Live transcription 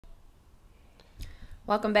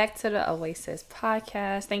Welcome back to the Oasis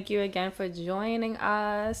podcast. Thank you again for joining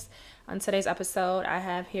us. On today's episode, I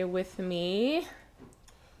have here with me...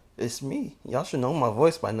 It's me. Y'all should know my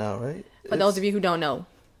voice by now, right? For those of you who don't know.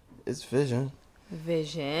 It's Vision.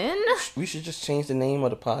 Vision. We should just change the name of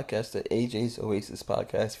the podcast to AJ's Oasis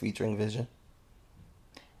Podcast featuring Vision.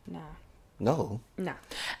 Nah. No. Nah.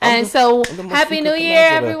 And so, Happy New Year,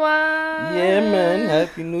 everyone. Yeah, man.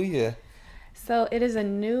 Happy New Year. So, it is a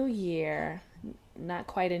new year. Not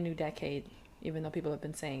quite a new decade, even though people have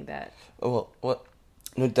been saying that. Oh, well, what?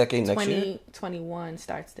 New decade next year? 2021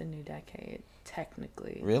 starts the new decade,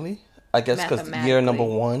 technically. Really? I guess because year number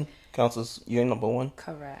one counts as year number one?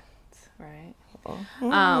 Correct. Right?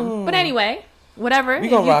 Oh. But anyway, whatever.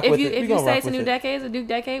 We're going to rock with it. If you say it's a new decade, it's a new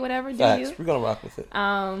decade, whatever, Facts. do you? We're going to rock with it.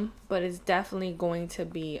 But it's definitely going to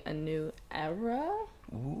be a new era.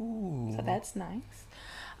 Ooh. So that's nice.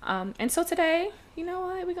 And so today, you know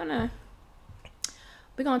what?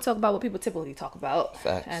 We're gonna talk about what people typically talk about.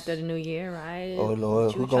 Facts. After the new year, right? Oh Lord,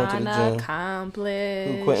 what who going to the gym?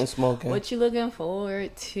 Accomplish? Who quitting smoking? What you looking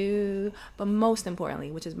forward to? But most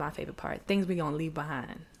importantly, which is my favorite part, things we gonna leave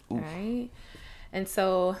behind. Oof. Right? And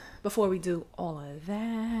so before we do all of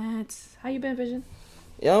that, how you been, Vision?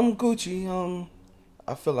 Yeah, I'm Gucci.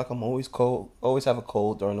 I feel like I'm always cold. Always have a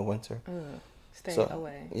cold during the winter. Stay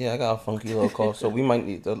away. Yeah, I got a funky little cough, so we might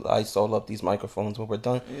need to Lysol up these microphones when we're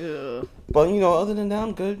done. Yeah. But, other than that,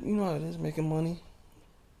 I'm good. You know how it is, making money.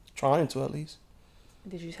 Trying to, at least.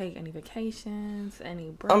 Did you take any vacations? Any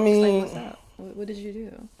breaks? I mean... Like, what's up? What did you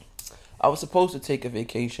do? I was supposed to take a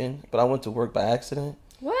vacation, but I went to work by accident.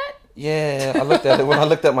 What? Yeah, I looked at it. When I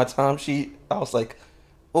looked at my timesheet, I was like,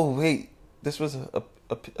 oh, wait. This was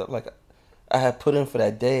I had put in for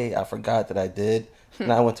that day. I forgot that I did.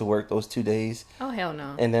 And I went to work those 2 days. Oh, hell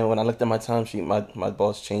no. And then when I looked at my timesheet, my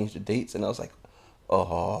boss changed the dates. And I was like,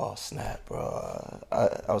 oh, snap, bro.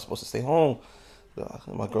 I was supposed to stay home.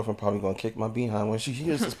 My girlfriend probably going to kick my behind when she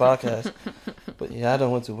hears this podcast. But, yeah, I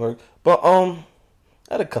done went to work. But I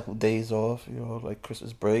had a couple days off, like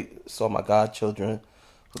Christmas break. Saw my godchildren.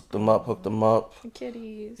 Hooked them up.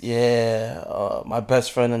 Kitties. Yeah. My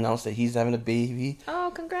best friend announced that he's having a baby.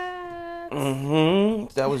 Oh, congrats.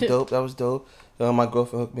 That was dope. My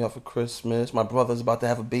girlfriend hooked me up for Christmas. My brother's about to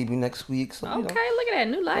have a baby next week. So, okay, look at that.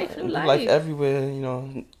 New life. New life everywhere,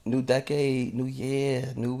 New decade, new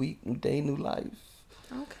year, new week, new day, new life.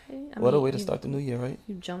 Okay. What a way to start the new year, right?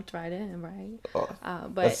 You jumped right in, right?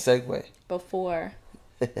 But a segue. Before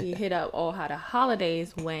we hit up all how the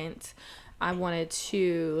holidays went, I wanted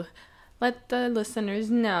to let the listeners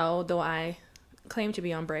know, though I claim to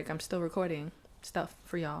be on break, I'm still recording stuff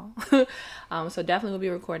for y'all. So definitely we'll be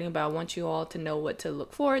recording, but I want you all to know what to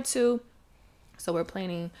look forward to. So I'm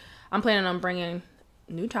planning on bringing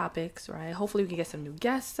new topics, right? Hopefully we can get some new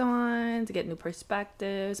guests on to get new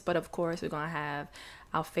perspectives. But of course we're going to have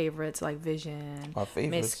our favorites like Vision,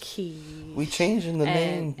 Miss Key. We changing the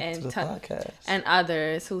name to the podcast. And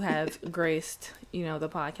others who have graced, the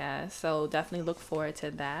podcast. So definitely look forward to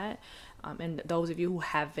that. And those of you who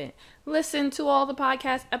haven't listened to all the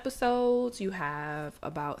podcast episodes, you have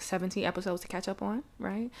about 17 episodes to catch up on,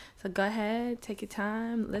 right? So go ahead, take your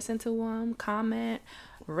time, listen to them, comment,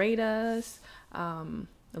 rate us,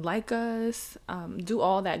 like us, do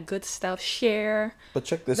all that good stuff, share. But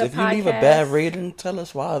check this, if you leave a bad rating, tell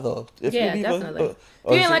us why, though. Definitely. If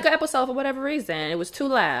you didn't like an episode for whatever reason, it was too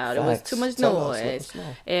loud, it was too much noise,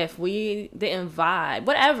 if we didn't vibe,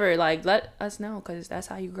 whatever, let us know, because that's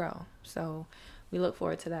how you grow. So we look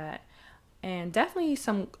forward to that. And definitely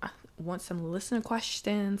want some listener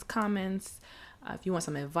questions, comments. If you want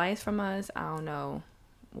some advice from us, I don't know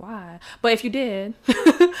why, but if you did,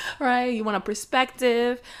 right, you want a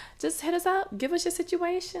perspective, just hit us up, give us your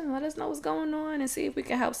situation, let us know what's going on, and see if we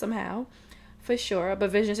can help somehow, for sure. But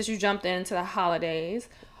Vision, since you jumped into the holidays,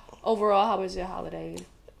 overall, how was your holidays?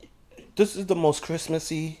 This is the most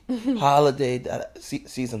Christmassy holiday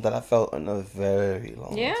season that I felt in a very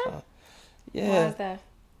long time. Yeah. Why is that?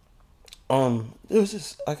 It was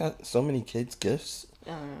just, I got so many kids' gifts.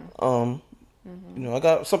 I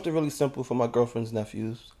got something really simple for my girlfriend's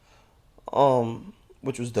nephews,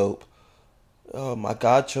 which was dope. My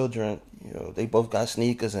godchildren, they both got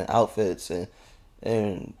sneakers and outfits,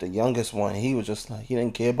 and the youngest one, he was just like, he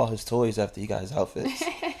didn't care about his toys after he got his outfits.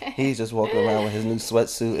 He's just walking around with his new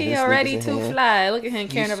sweatsuit. He already too fly. Look at him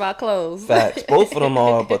caring about clothes. Facts. Both of them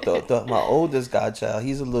are, but my oldest godchild,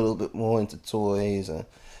 he's a little bit more into toys and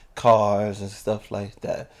cars and stuff like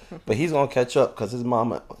that. But he's gonna catch up because his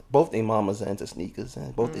mama, both their mamas are into sneakers,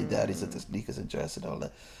 and both their daddies into sneakers and dress and all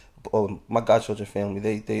that. My godchildren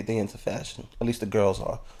family, they into fashion. At least the girls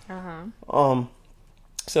are.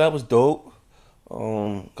 So that was dope.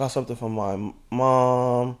 Got something from my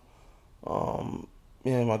mom.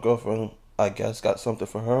 Me and my girlfriend, I guess, got something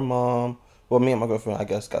for her mom. Well, me and my girlfriend, I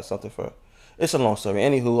guess, got something for. It's a long story.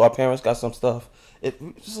 Anywho, our parents got some stuff. It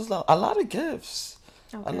just a lot of gifts.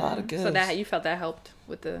 Okay. A lot of gifts. So that you felt that helped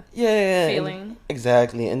with the feeling.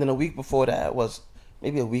 Exactly. And then a week before that was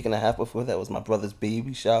maybe a week and a half before that was my brother's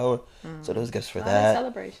baby shower. So there was gifts for that.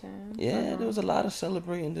 Celebration. Yeah, there was a lot of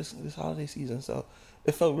celebrating this holiday season. So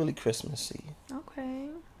it felt really Christmassy. Okay.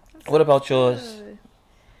 What about yours?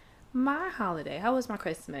 My holiday. How was my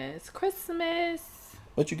Christmas?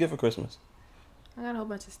 What you get for Christmas? I got a whole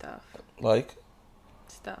bunch of stuff. Like?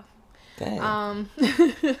 Stuff. Dang.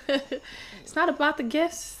 It's not about the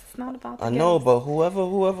gifts. It's not about the I gifts. know, but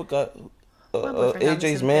whoever got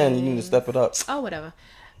AJ's man, you need to step it up. Oh, whatever.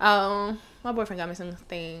 My boyfriend got me some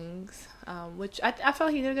things, which I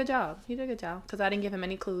felt he did a good job. He did a good job because I didn't give him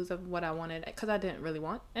any clues of what I wanted because I didn't really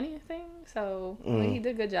want anything. So he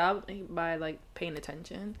did a good job by like paying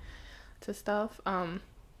attention to stuff. How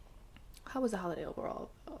was the holiday overall?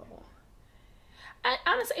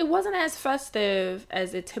 Honestly, it wasn't as festive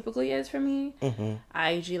as it typically is for me.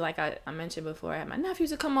 I usually, like I mentioned before, I had my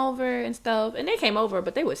nephews to come over and stuff, and they came over,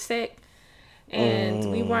 but they were sick,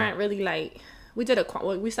 and we weren't really like. We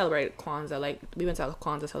celebrated Kwanzaa. Like we went to a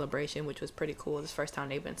Kwanzaa celebration, which was pretty cool. It was the first time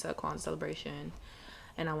they've been to a Kwanzaa celebration,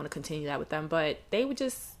 and I want to continue that with them. But they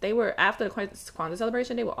were after the Kwanzaa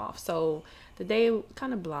celebration, they were off. So the day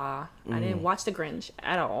kind of blah. I didn't watch The Grinch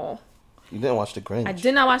at all. You didn't watch The Grinch? I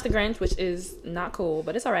did not watch The Grinch, which is not cool,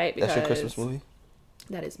 but it's all right because that's your Christmas movie?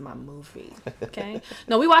 That is my movie. Okay.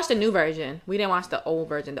 No, we watched the new version. We didn't watch the old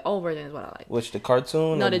version. The old version is what I like. Which, the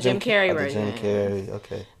cartoon? No, the Jim Carrey version. The Jim Carrey.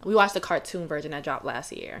 Okay. We watched the cartoon version that dropped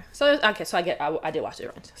last year. So okay, so I did watch The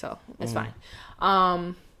Grinch, so it's fine.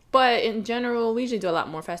 But in general, we usually do a lot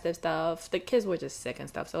more festive stuff. The kids were just sick and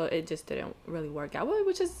stuff, so it just didn't really work out.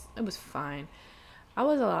 It was fine. I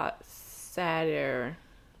was a lot sadder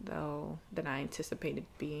though than I anticipated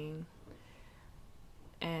being.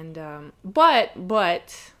 And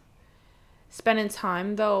but spending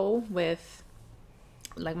time though with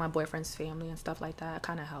like my boyfriend's family and stuff like that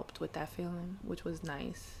kind of helped with that feeling, which was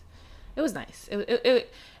nice. It was nice.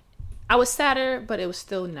 I was sadder, but it was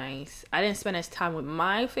still nice. I didn't spend as time with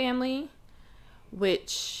my family,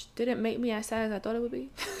 which didn't make me as sad as I thought it would be.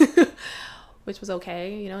 Which was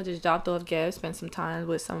okay, you know, just dropped off gifts, spent some time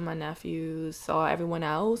with some of my nephews, saw everyone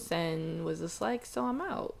else, and was just like, so I'm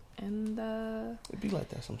out. And it'd be like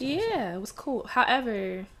that sometimes. Yeah, it was cool.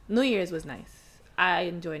 However, New Year's was nice. I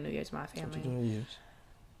enjoy New Year's with my family. What you do New Year's?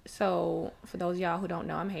 So for those of y'all who don't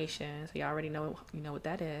know, I'm Haitian, so y'all already know what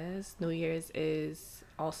that is. New Year's is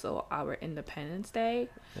also our Independence Day.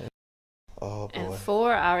 Yeah. Oh boy. And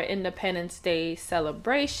for our Independence Day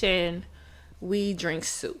celebration, we drink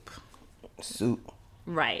soup. Soup.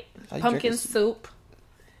 Right. Pumpkin soup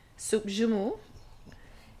jumeau.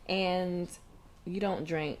 And you don't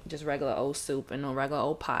drink just regular old soup in no regular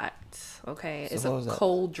old pot. Okay? So it's a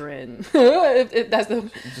cauldron. if that's the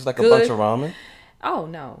just like good. A bunch of ramen? Oh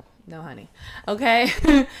no, honey. Okay.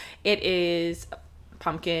 It is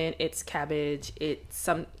pumpkin, it's cabbage, it's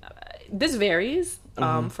some this varies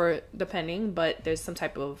for depending, but there's some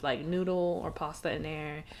type of like noodle or pasta in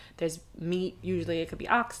there. There's meat, usually it could be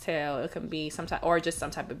oxtail, it could be some type, or just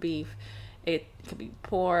some type of beef. It could be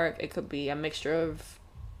pork, it could be a mixture of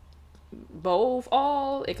both,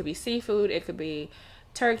 all. It could be seafood, it could be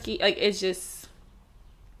turkey. Like it just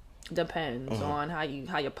depends on how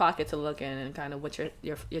your pockets are looking and kind of what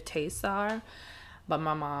your tastes are. But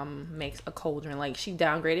my mom makes a cauldron. Like, she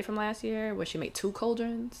downgraded from last year where she made 2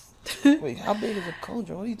 cauldrons. Wait, how big is a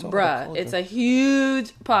cauldron? What are you talking about? Bruh, it's a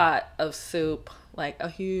huge pot of soup. Like, a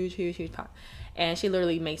huge, huge, huge pot. And she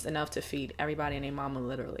literally makes enough to feed everybody and their mama,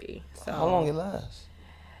 literally. So, how long it lasts?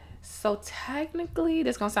 So, technically,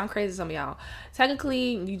 this gonna sound crazy to some of y'all.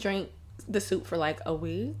 Technically, you drink the soup for like a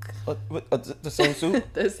week. The same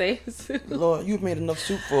soup? The same soup. Lord, you've made enough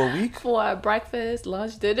soup for a week? For breakfast,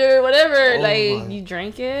 lunch, dinner, whatever. You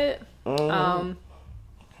drink it. I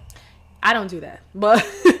don't do that.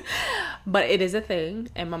 But it is a thing.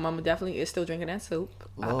 And my mama definitely is still drinking that soup.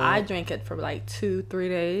 I drink it for like 2-3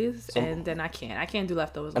 days. And then I can't do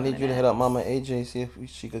leftovers. I need you to hit up Mama AJ, see if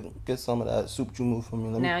she could get some of that soup jumu for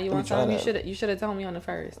me. Now you want some? You should have told me on the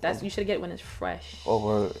first. You should get it when it's fresh.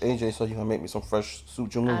 Over AJ, so you can make me some fresh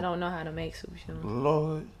soup jumu. I don't know how to make soup jumu.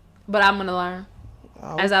 Lord. But I'm gonna learn.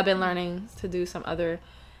 As I've been learning to do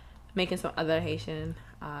making some other Haitian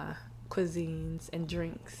cuisines and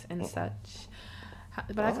drinks and such.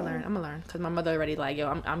 But I can learn. I'm gonna learn because my mother already like,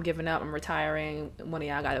 yo, I'm giving up. I'm retiring. One of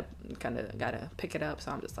y'all gotta pick it up.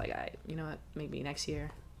 So I'm just like, all right, you know what? Maybe next year.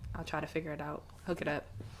 I'll try to figure it out, hook it up.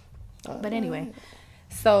 But anyway,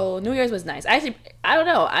 so New Year's was nice. Actually, I don't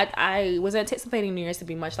know. I was anticipating New Year's to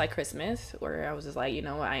be much like Christmas, where I was just like,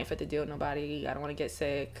 I ain't fit to deal with nobody. I don't want to get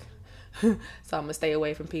sick, so I'm gonna stay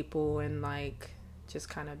away from people and like just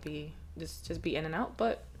kind of be just be in and out.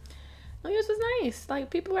 But New Year's was nice. Like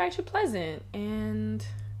people were actually pleasant and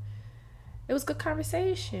it was good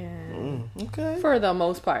conversation. Okay. For the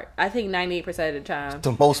most part. I think 98% of the time.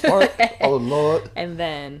 The most part? Oh, Lord. And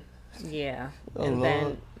then, yeah. Oh, and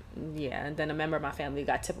Lord. And then a member of my family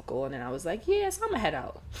got typical, and then I was like, yeah, so I'm gonna head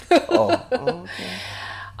out. Okay.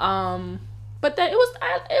 But then it was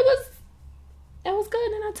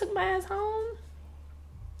good, and I took my ass home.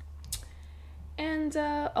 And,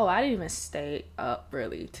 I didn't even stay up,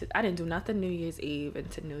 really. I didn't do nothing New Year's Eve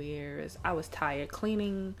into New Year's. I was tired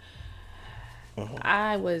cleaning.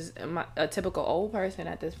 I was a typical old person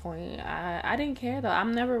at this point. I didn't care though.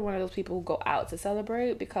 I'm never one of those people who go out to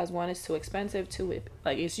celebrate because one, it's too expensive. Two,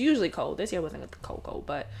 it's usually cold. This year wasn't cold,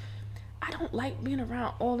 but I don't like being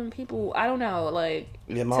around all them people. I don't know,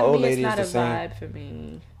 yeah, my old lady it's not is the a same. vibe for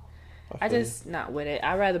me. I just not with it.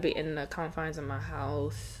 I'd rather be in the confines of my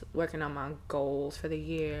house, working on my goals for the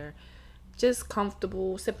year, just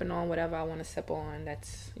comfortable, sipping on whatever I want to sip on.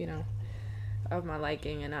 That's of my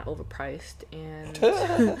liking and not overpriced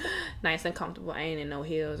and nice and comfortable. I ain't in no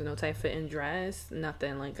heels or no tight fitting dress.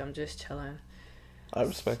 Nothing. Like I'm just chilling. I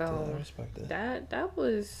respect that. I respect that. That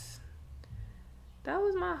was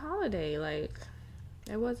my holiday. Like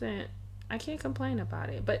it wasn't. I can't complain about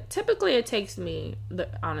it. But typically it takes me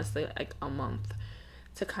honestly like a month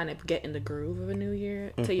to kind of get in the groove of a new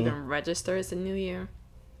year, to even register as a new year.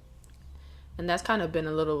 And that's kind of been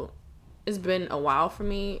it's been a while for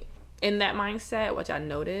me in that mindset, which I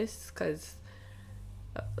noticed because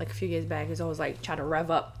like a few years back, it's always like try to rev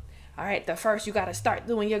up. All right, the first you got to start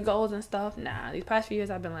doing your goals and stuff. Nah, these past few years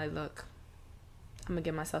I've been like, look, I'm gonna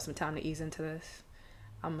give myself some time to ease into this.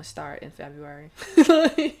 I'm gonna start in February.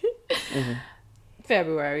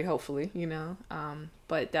 February, hopefully,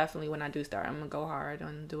 but definitely when I do start, I'm gonna go hard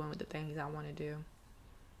on doing the things I want to do.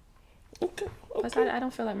 Okay. Plus, I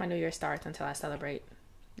don't feel like my New Year starts until I celebrate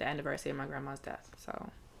the anniversary of my grandma's death. So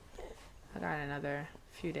I got another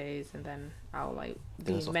few days, and then I'll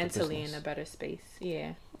be mentally in a better space.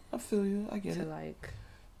 Yeah. I feel you. I get it. To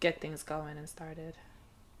get things going and started.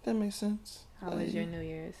 That makes sense. How was your New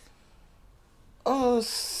Year's?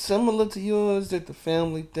 Similar to yours, did the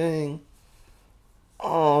family thing.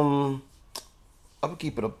 I would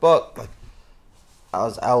keep it a buck. Like I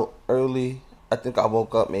was out early. I think I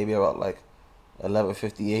woke up maybe about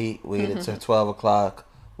 11:58. Waited till 12 o'clock.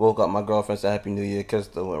 Woke up. My girlfriend said Happy New Year.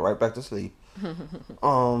 Kissed her. Went right back to sleep. It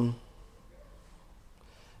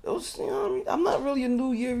was I'm not really a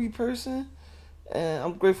New Year-y person, and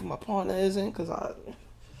I'm grateful my partner isn't because I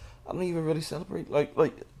don't even really celebrate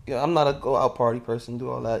I'm not a go out party person. Do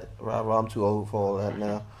all that. I'm too old for all that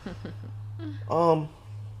now.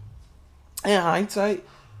 In hindsight,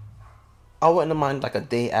 I wouldn't mind a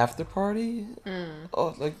day after party.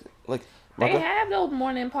 Oh, they have those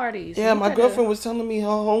morning parties. Yeah, my girlfriend was telling me her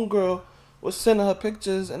homegirl was sending her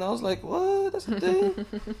pictures, and I was like, "What? That's a thing."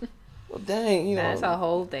 Well, dang, that's a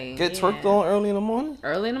whole thing. Get twerked on early in the morning.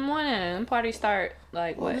 Early in the morning, and parties start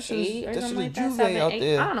 8 or something like that. 7,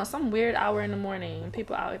 8. I don't know, some weird hour in the morning.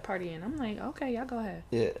 People out partying. I'm like, okay, y'all go ahead.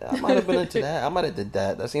 Yeah, I might have been into that. I might have did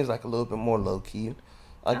that. That seems like a little bit more low key,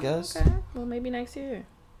 I guess. Okay, well maybe next year.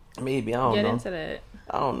 Maybe I don't know. Get into that.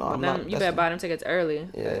 I don't know. You better buy them tickets early.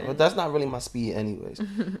 Yeah, but that's not really my speed, anyways.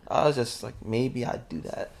 I was just like, maybe I'd do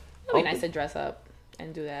that. It'd be nice to dress up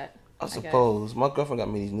and do that. I suppose. My girlfriend got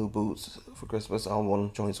me these new boots for Christmas. I wore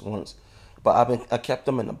them joints once, but I kept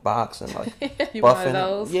them in the box and you buffing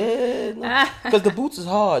those? Yeah, because the boots is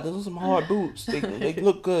hard. Those are some hard boots. They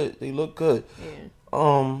look good. They look good. Yeah.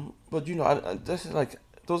 But this is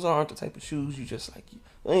those aren't the type of shoes you just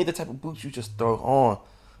they ain't the type of boots you just throw on.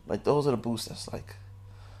 Those are the boots that's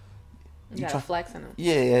you gotta flex in them.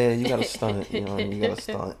 Yeah, you gotta stunt. You gotta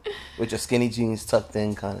stunt with your skinny jeans tucked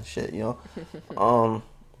in, kind of shit.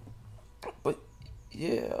 But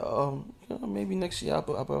yeah, maybe next year I'll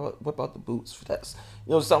whip out the boots for that.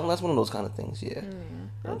 Something that's one of those kind of things. Yeah,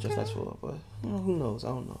 just that's for. But who knows? I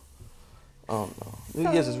don't know.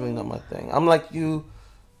 New Year's is really not my thing. I'm like you.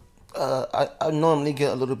 I normally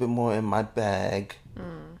get a little bit more in my bag.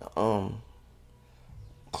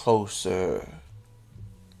 Closer.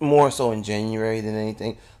 More so in January than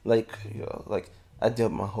anything. I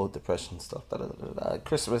did my whole depression stuff.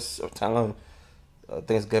 Christmas time.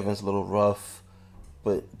 Thanksgiving's a little rough,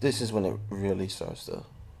 but this is when it really starts to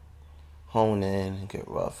hone in and get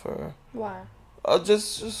rougher. Why?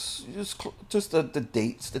 Just the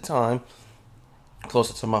dates, the time.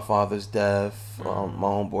 Closer to my father's death. My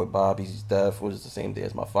homeboy Bobby's death was the same day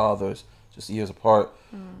as my father's, just years apart.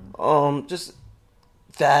 Just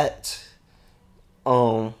that.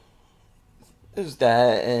 Is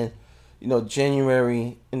that, and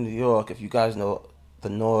January in New York. If you guys know the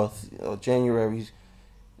North, January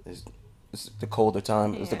is the colder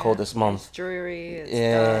time. It's the coldest month. It's dreary. It's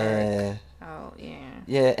dark. Oh yeah.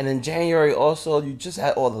 Yeah, and in January also, you just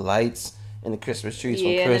had all the lights and the Christmas trees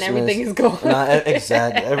from Christmas. And everything is gone.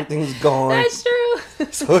 Exactly, everything's gone. That's true.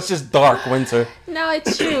 So it's just dark winter. No,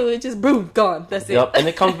 it's true. It's just boom, gone. That's it. Yep, and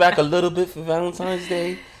it comes back a little bit for Valentine's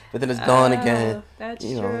Day, but then it's gone again. That's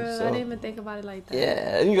true. So, I didn't even think about it like that.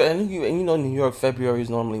 Yeah, and New York, February is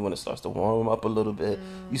normally when it starts to warm up a little bit.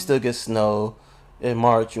 You still get snow. In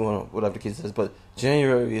March, whatever the case is, but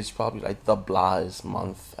January is probably like the blahest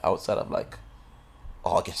month outside of like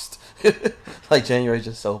August. Like January is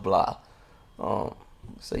just so blah.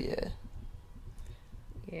 So yeah.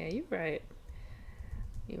 Yeah, you're right.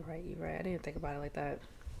 You're right. I didn't think about it like that.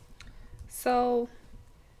 So,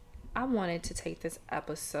 I wanted to take this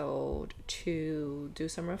episode to do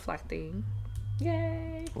some reflecting.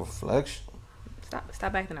 Yay! Reflection.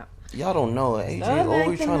 Stop acting up. Y'all don't know. AJ is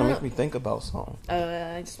always trying to make me think about something.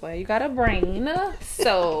 I swear you got a brain.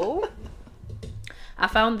 So, I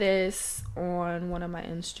found this on one of my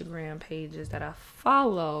Instagram pages that I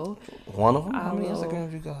follow. One of them? How many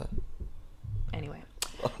Instagrams you got? Anyway.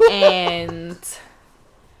 And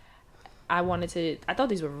I thought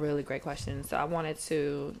these were really great questions. So I wanted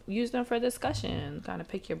to use them for discussion. Kind of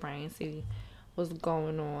pick your brain, see what's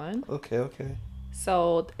going on. Okay.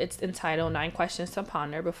 So it's entitled 9 Questions to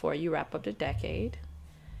Ponder Before You Wrap Up the Decade.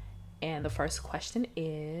 And the first question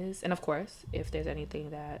is, and of course, if there's anything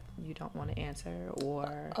that you don't want to answer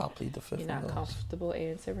or I'll plead the fifth. You're not comfortable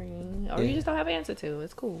answering, or you just don't have an answer to,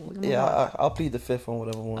 it's cool. I'll plead the fifth on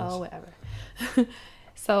whatever one. Oh, whatever.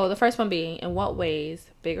 So the first one being, in what ways,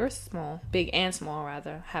 big and small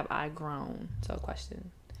rather, have I grown? So a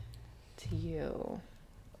question to you.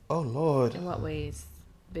 Oh Lord. In what ways,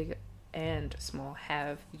 big and small,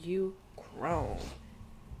 have you grown?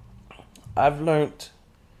 I've learned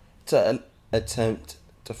to attempt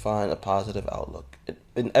to find a positive outlook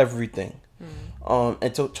in everything,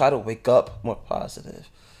 and to try to wake up more positive.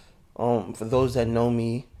 For those that know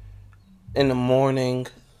me, in the morning,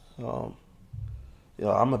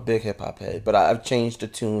 I'm a big hip hop head, but I've changed the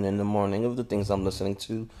tune in the morning of the things I'm listening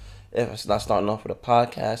to. If it's not starting off with a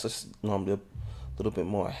podcast, it's normally a little bit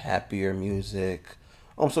more happier music.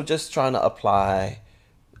 So just trying to apply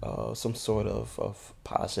some sort of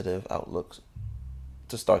positive outlook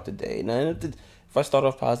to start the day. Now, if I start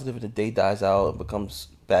off positive and the day dies out and becomes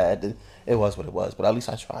bad, then it was what it was. But at least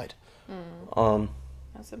I tried.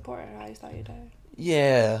 That's important, how you start your day.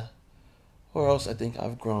 Yeah. Where else I think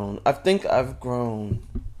I've grown? I think I've grown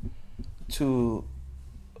to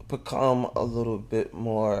become a little bit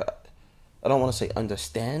more, I don't want to say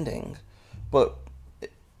understanding, but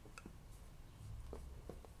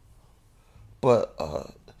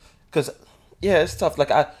because it's tough.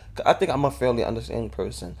 Like I think I'm a fairly understanding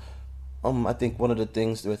person. I think one of the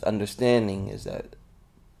things with understanding is that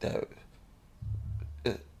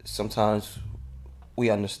sometimes we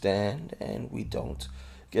understand and we don't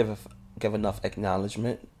give enough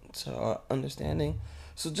acknowledgement to our understanding.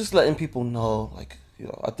 So just letting people know, like,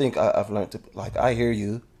 I think I've learned to, like, I hear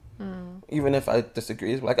you, even if I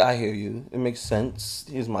disagree. It's like, I hear you. It makes sense.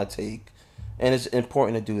 Here's my take. And it's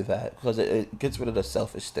important to do that because it gets rid of the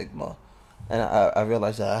selfish stigma. And I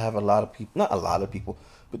realize that I have not a lot of people,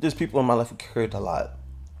 but there's people in my life who cared a lot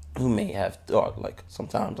who may have thought, like,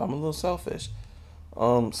 sometimes I'm a little selfish.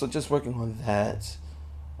 So just working on that.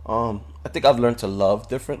 I think I've learned to love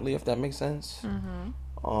differently, if that makes sense. In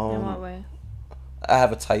what way? I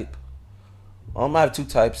have a type. I have 2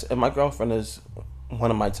 types, and my girlfriend is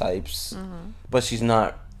one of my types, but she's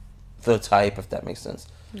not the type, if that makes sense.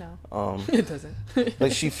 No, it doesn't.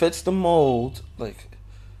 Like, she fits the mold. Like,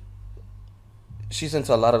 she's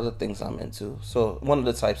into a lot of the things I'm into. So one of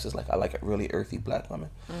the types is, like, I like a really earthy black woman,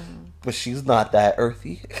 but she's not that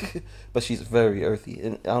earthy, but she's very earthy,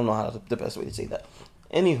 and I don't know the best way to say that.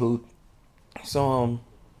 Anywho, so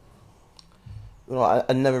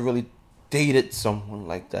I never really dated someone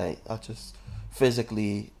like that. I just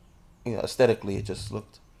physically, aesthetically, it just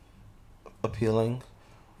looked appealing,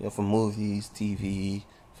 from movies, TV,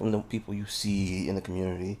 from the people you see in the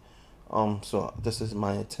community. So this is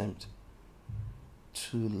my attempt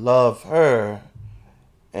to love her,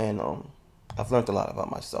 and I've learned a lot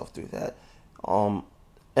about myself through that. And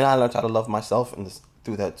I learned how to love myself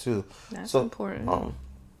through that too. That's important.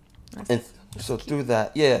 So through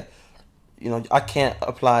that, yeah, I can't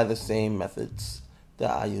apply the same methods that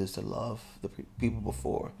I used to love the people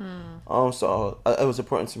before. So it was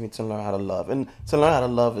important to me to learn how to love, and to learn how to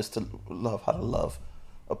love is to love how to love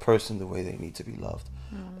a person the way they need to be loved,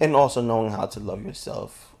 and also knowing how to love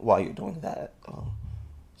yourself while you're doing that.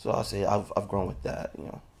 So I'll say I've grown with that.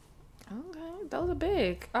 Okay, those are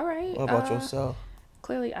big. All right. What about yourself?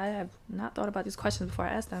 Clearly, I have not thought about these questions before I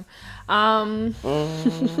asked them.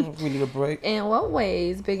 We need a break. In what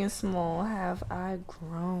ways, big and small, have I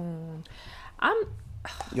grown?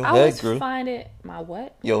 Your I head always grew. find it. My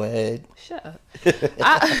what? Your head. Shut up.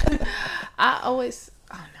 I always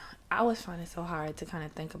find it so hard to kind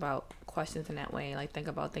of think about questions in that way. Like think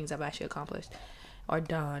about things I've actually accomplished or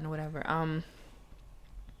done or whatever.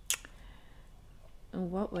 In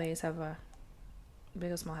what ways have I,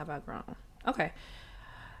 big or small, have I grown? Okay.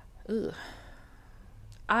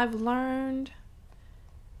 I've learned,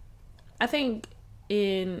 I think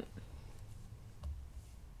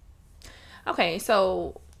okay,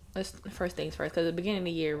 so let's first things first, because the beginning of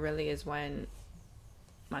the year really is when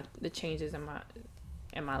the changes in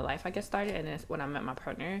my life, I guess, started, and that's when I met my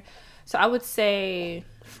partner. So I would say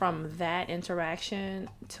from that interaction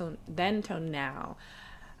till now,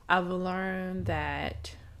 I've learned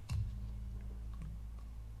that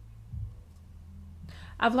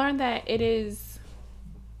it is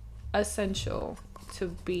essential to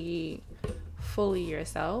be fully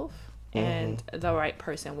yourself, and the right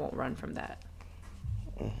person won't run from that.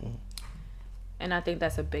 And I think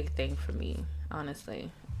that's a big thing for me,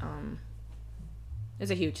 honestly.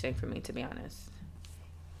 It's a huge thing for me, to be honest.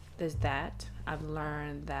 There's that. I've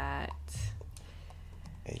learned that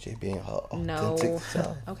AJ being her authentic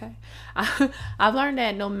self. Okay. I've learned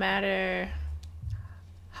that no matter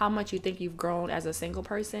how much you think you've grown as a single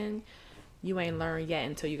person, you ain't learned yet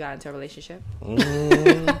until you got into a relationship.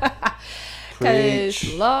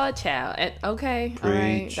 Because, Lord, child. Okay, Preach. All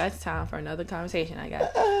right. That's time for another conversation, I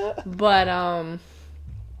guess. But, and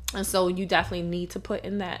so you definitely need to put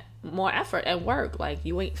in that more effort and work. Like,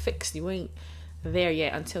 you ain't fixed. You ain't there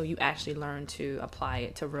yet until you actually learn to apply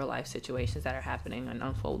it to real life situations that are happening and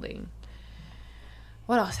unfolding.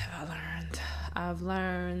 What else have I learned? I've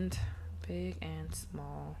learned big and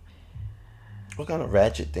small. What kind of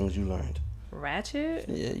ratchet things you learned? Ratchet?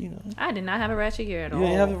 Yeah, I did not have a ratchet year at all. You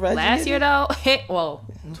didn't have a ratchet Last year though,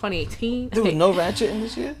 2018. There was no ratchet in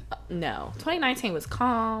this year? No. 2019 was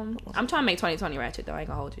calm. I'm trying to make 2020 ratchet though. I ain't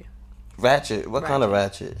gonna hold you. Ratchet? What kind of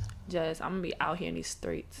ratchet? Just, I'm gonna be out here in these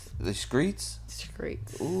streets. The streets?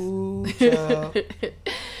 Streets. Ooh, child.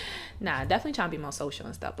 Nah, definitely trying to be more social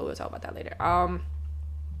and stuff, but we'll talk about that later.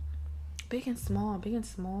 Big and small,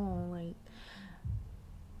 like,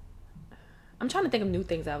 I'm trying to think of new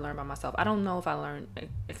things I've learned by myself. I don't know if I learned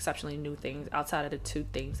exceptionally new things outside of the two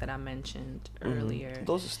things that I mentioned earlier.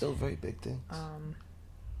 Those are still very big things.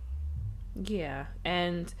 Yeah.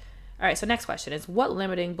 And all right, so next question is, what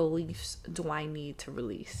limiting beliefs do I need to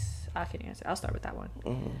release? I can answer. I'll start with that one.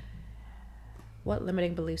 What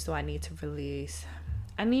limiting beliefs do I need to release?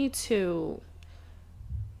 I need to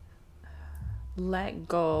let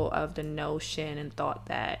go of the notion and thought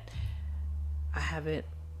that I haven't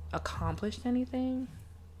accomplished anything.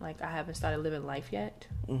 Like, I haven't started living life yet,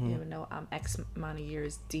 even though I'm X amount of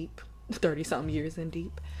years deep, 30 something years in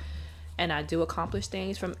deep, and I do accomplish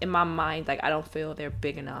things from in my mind. Like, I don't feel they're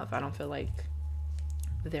big enough. I don't feel like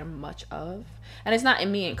they're much of, and it's not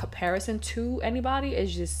in me in comparison to anybody.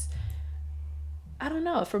 It's just, I don't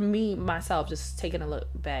know, for me myself, just taking a look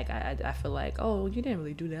back, I feel like, oh, you didn't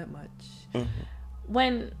really do that much,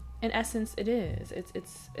 when in essence it is.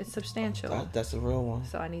 It's substantial. That's a real one.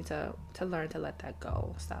 So I need to learn to let that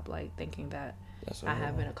go. Stop like thinking that I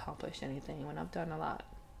haven't accomplished anything when I've done a lot.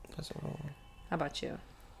 That's a real one. How about you?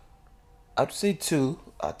 I'd say two.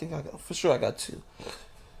 I think I got two.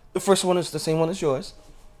 The first one is the same one as yours.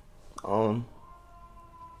 It's one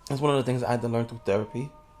of the things I had to learn through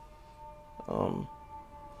therapy.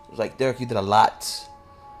 It's like therapy did a lot.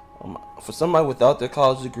 For somebody without their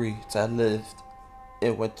college degree to have lived,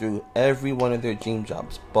 it went through every one of their dream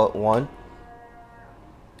jobs but one,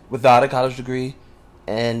 without a college degree,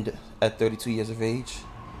 and at 32 years of age.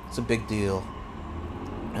 It's a big deal.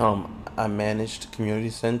 I managed community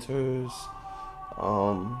centers.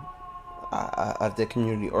 I did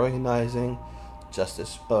community organizing,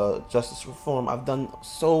 justice reform. I've done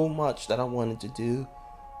so much that I wanted to do.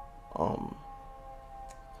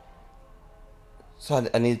 So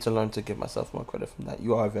I needed to learn to give myself more credit from that.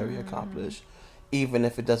 You are very accomplished, even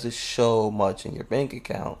if it doesn't show much in your bank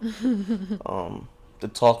account. The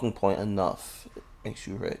talking point enough makes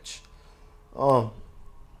you rich.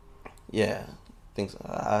 Yeah. things.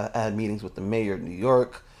 I had meetings with the mayor of New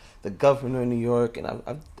York, the governor of New York,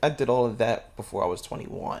 and I did all of that before I was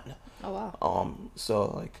 21. Oh wow. So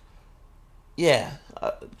like, yeah,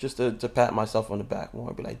 just to pat myself on the back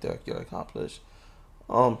more, be like, Derek, you're accomplished.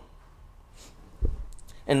 And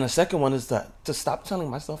the second one is that to stop telling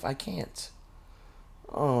myself I can't.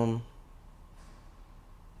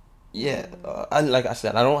 Yeah, like I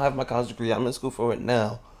said, I don't have my college degree. I'm in school for it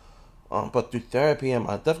now. But through therapy and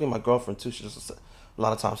definitely my girlfriend too, she just a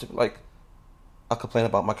lot of times she'd be like, I complain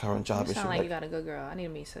about my current job. You sound like you got a good girl. I need to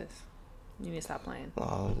meet sis. You need to stop playing.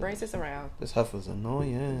 Bring sis around. This heifer's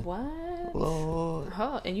annoying. What? Lord.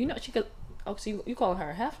 And you know she could. Oh, so you calling her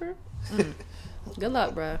a heifer? Good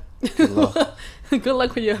luck, bro. Good luck. Good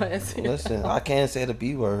luck with your ass. Listen, I can't say the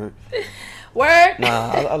B word. Word?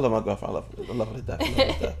 Nah, I love my girlfriend. I love her to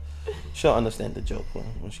death. She'll understand the joke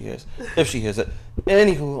when she hears, if she hears it.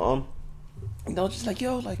 Anywho, just like,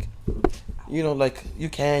 yo, like, like, you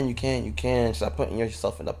can. Stop putting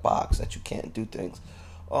yourself in a box that you can't do things.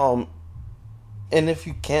 And if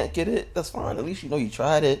you can't get it, that's fine. At least you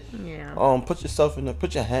tried it. Yeah. Put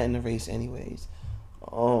your hat in the race anyways.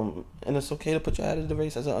 And it's okay to put your hat in the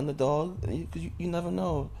race as an underdog, because you never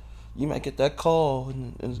know. You might get that call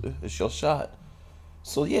and it's your shot.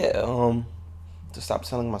 So yeah, to stop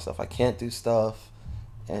telling myself I can't do stuff,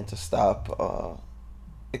 and to stop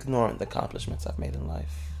ignoring the accomplishments I've made in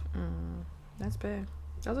life. That's big.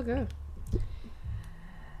 Those are good.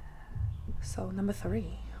 So number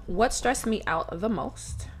 3, what stressed me out the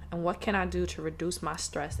most, and what can I do to reduce my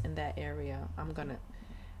stress in that area? I'm gonna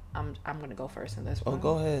go first in this one. Oh,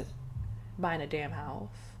 go ahead. Buying a damn house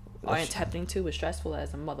or attempting to is stressful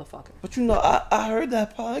as a motherfucker. But I heard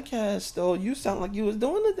that podcast though. You sound like you was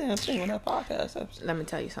doing the damn thing on that podcast episode. Let me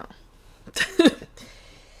tell you something.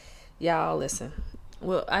 Y'all listen.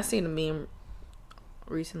 Well, I seen a meme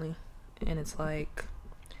recently, and it's like,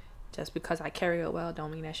 just because I carry it well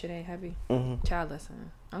don't mean that shit ain't heavy. Mm-hmm. Child,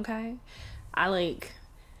 listen. Okay,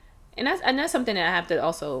 and that's something that I have to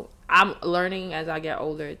also. I'm learning as I get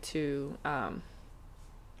older to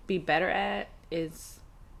be better at is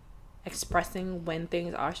expressing when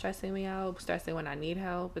things are stressing me out, stressing when I need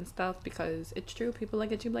help and stuff, because it's true. People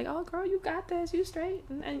look at you like, oh girl, you got this, you straight,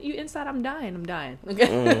 and you inside, I'm dying.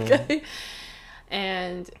 Okay. Okay.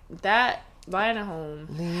 And that buying a home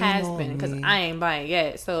has been, because I ain't buying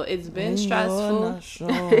yet, so it's been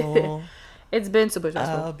stressful. It's been super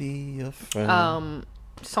stressful. I'll be your friend.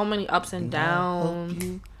 So many ups and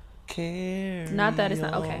downs. Not that it's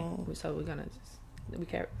not okay. So we're gonna we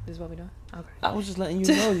care. This is what we're doing. Okay. I was just letting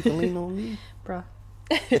you know you can lean on me, bro.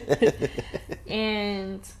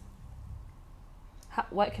 And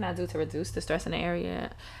what can I do to reduce the stress in the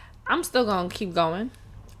area? I'm still gonna keep going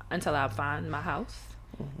until I find my house.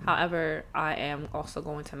 Mm-hmm. However, I am also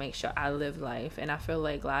going to make sure I live life, and I feel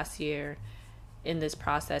like last year in this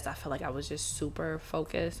process, I feel like I was just super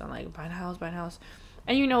focused on like buying a house.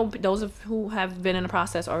 And those of who have been in the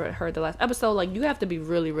process or heard the last episode, like, you have to be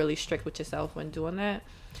really, really strict with yourself when doing that.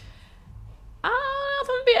 I don't know if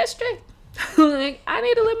I'm gonna be as strict. Like, I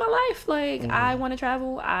need to live my life. Like, I want to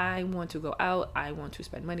travel. I want to go out. I want to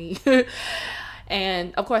spend money.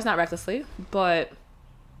 And of course, not recklessly, but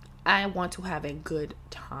I want to have a good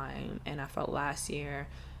time. And I felt last year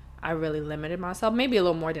I really limited myself, maybe a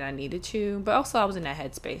little more than I needed to, but also I was in that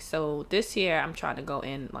headspace. So this year I'm trying to go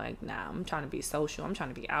in like, nah, I'm trying to be social. I'm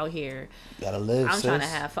trying to be out here. You gotta live, I'm trying to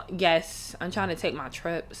have fun. Yes, I'm trying to take my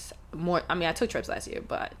trips more. I mean, I took trips last year,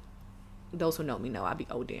 but those who know me know I be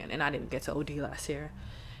ODing, and I didn't get to OD last year.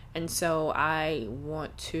 And so I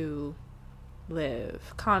want to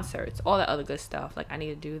live, concerts, all that other good stuff. Like, I need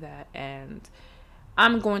to do that, and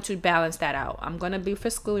I'm going to balance that out. I'm going to be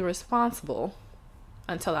fiscally responsible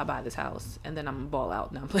until I buy this house, and then I'm gonna ball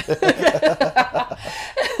out. Now I'm playing.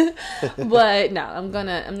 But no, I'm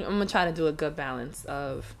gonna try to do a good balance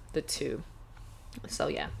of the two. So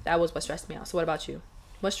yeah, that was what stressed me out. So what about you?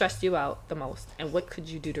 What stressed you out the most, and what could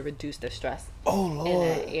you do to reduce the stress in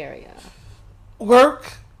that area?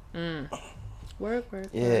 Work. Work.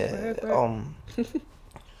 Yeah.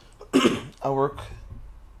 I work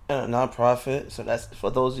in a nonprofit, so that's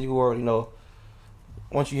for those of you who already know.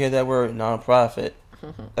 Once you hear that word nonprofit,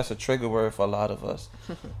 that's a trigger word for a lot of us.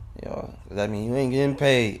 That means you ain't getting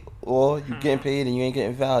paid, or you getting paid and you ain't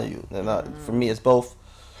getting value. For me, it's both.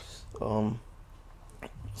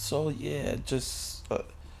 So yeah, just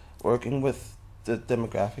working with the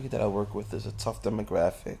demographic that I work with is a tough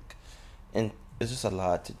demographic, and it's just a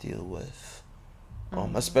lot to deal with.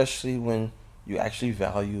 Especially when you actually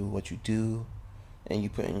value what you do, and you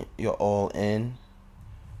put your all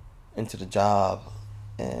into the job,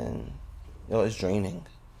 and it's draining.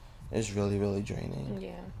 is really, really draining.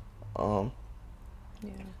 Yeah. Yeah.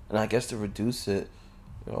 And I guess to reduce it,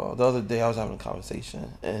 the other day I was having a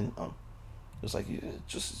conversation, and it was like you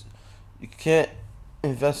can't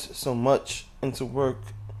invest so much into work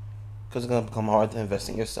because it's gonna become hard to invest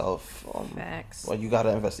in yourself. Facts. Well, you gotta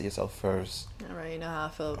invest in yourself first. All right, you know how I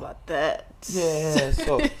feel about that. Yeah.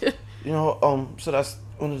 So, so that's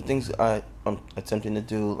one of the things I'm attempting to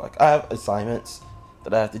do. Like, I have assignments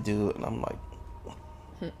that I have to do, and I'm like,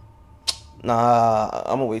 nah,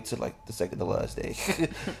 I'm gonna wait till like the second to last day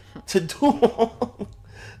to do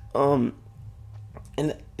them.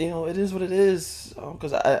 And it is what it is,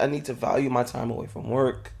 because I need to value my time away from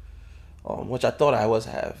work, which I thought I was,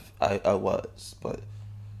 but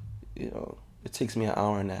it takes me an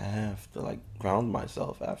hour and a half to like ground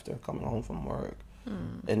myself after coming home from work,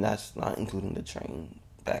 and that's not including the train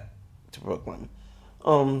back to Brooklyn.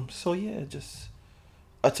 So yeah, just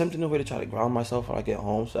attempting a way to try to ground myself when I get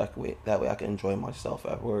home, so that way I can enjoy myself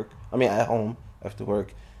at home after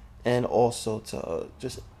work, and also to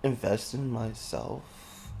just invest in myself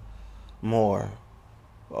more,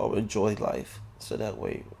 or enjoy life, so that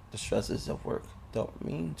way the stresses of work don't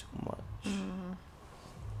mean too much.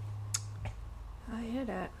 I hear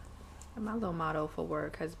that. My little motto for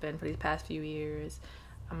work has been for these past few years,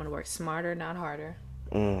 I'm gonna work smarter, not harder.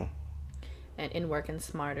 And in working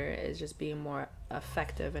smarter is just being more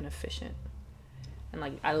effective and efficient. And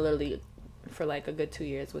like I literally, for like a good 2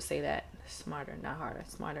 years, would say that smarter, not harder,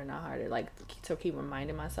 smarter, not harder. Like to keep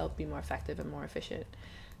reminding myself, be more effective and more efficient.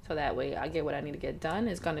 So that way I get what I need to get done.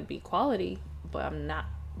 It's gonna be quality, but I'm not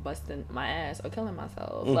busting my ass or killing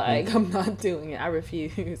myself. Like I'm not doing it. I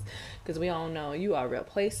refuse, because we all know you are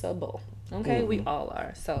replaceable. Okay, we all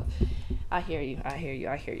are. So I hear you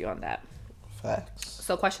on that. Facts.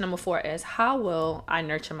 So question number 4 is, how will I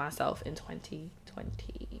nurture myself in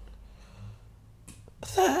 2020?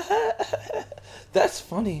 That's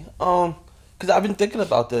funny. Because I've been thinking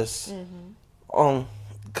about this.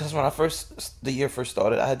 Because when the year first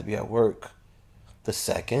started, I had to be at work the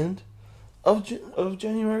 2nd of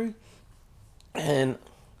January, and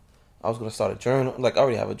I was gonna start a journal. Like, I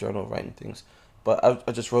already have a journal of writing things, but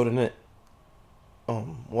I just wrote in it,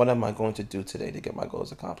 what am I going to do today to get my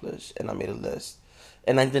goals accomplished? And I made a list,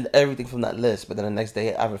 and I did everything from that list. But then the next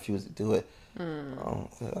day, I refused to do it. I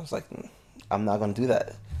was like, I'm not gonna do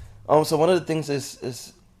that. So one of the things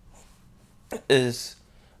is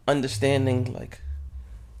understanding, like,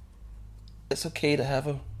 it's okay to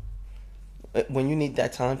have when you need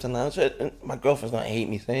that time to lounge. My girlfriend's gonna hate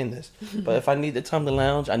me saying this, but if I need the time to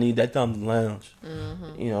lounge, I need that time to lounge.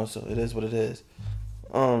 So it is what it is.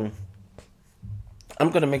 I'm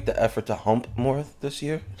gonna make the effort to hump more this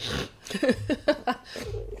year.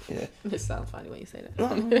 Yeah. It sounds funny when you say that.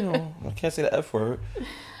 No, I can't say the F word.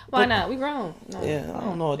 Why not? We grown. No. Yeah, I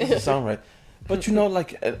don't know. It doesn't sound right. But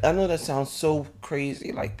like, I know that sounds so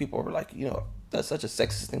crazy. Like, people are like, that's such a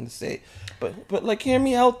sexist thing to say. But like, hear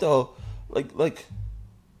me out though. Like,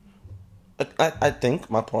 I think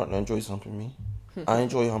my partner enjoys humping me. I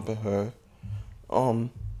enjoy humping her. And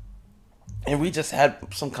we just had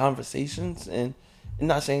some conversations, and I'm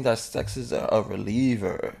not saying that sex is a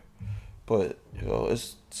reliever, but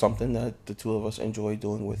it's something that the two of us enjoy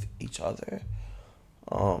doing with each other.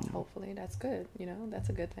 Hopefully that's good. That's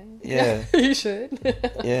a good thing. Yeah. You should.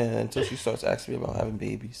 Yeah, until she starts asking me about having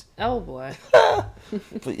babies. Oh boy.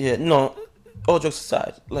 But yeah, no, all jokes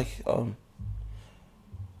aside, like,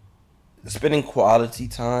 spending quality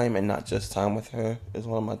time and not just time with her is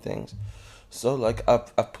one of my things. So like, I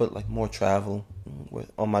put like more travel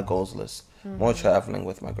on my goals list. More traveling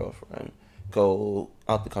with my girlfriend. Go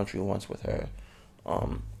out the country once with her.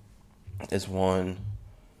 Is one.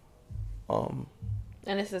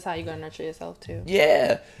 And this is how you're gonna nurture yourself too.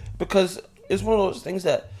 Yeah, because it's one of those things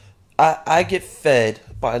that I get fed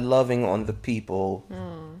by loving on the people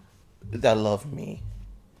that love me,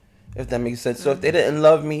 if that makes sense. So if they didn't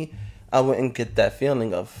love me, I wouldn't get that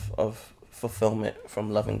feeling of fulfillment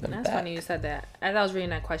from loving them back. That's funny you said that. As I was reading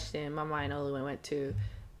that question, my mind only went to,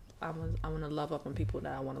 I want to love up on people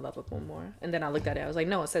that I want to love up on more. And then I looked at it, I was like,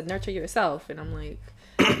 no, it said nurture yourself. And I'm like,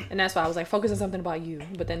 and that's why I was like, focus on something about you.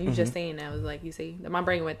 But then you just saying that, I was like, you see, my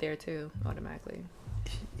brain went there too, automatically.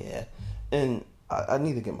 Yeah. And I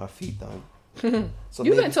need to get my feet done. So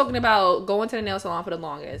You've been talking about going to the nail salon for the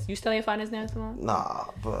longest. You still ain't find this nail salon? Nah,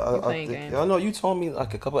 but I know you told me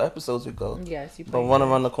like a couple episodes ago. Yes, you. But one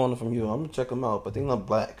around the corner from you, I'm gonna check them out. But they're not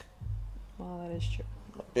black. Well, that is true.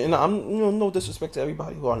 And I'm no disrespect to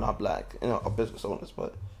everybody who are not black, are business owners,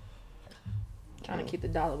 but trying to keep the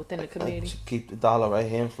dollar within the community. Keep the dollar right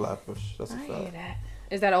hand flappers. That's a fact. I hear that.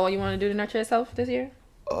 Is that all you want to do to nurture yourself this year?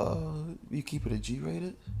 You keep it a G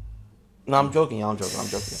rated. No, I'm joking, y'all. I'm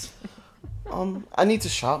joking. I need to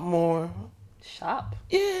shop more. Shop?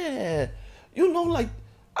 Yeah. You know, like,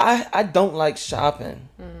 I don't like shopping.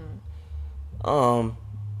 But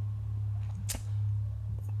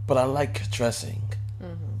I like dressing.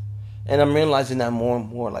 And I'm realizing that more and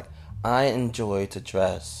more. Like, I enjoy to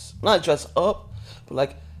dress. Not dress up, but,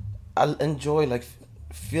 like, I enjoy, like,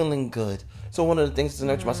 feeling good. So one of the things to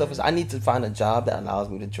nurture myself is I need to find a job that allows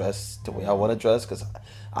me to dress the way I want to dress, because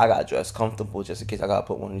I got to dress comfortable just in case I got to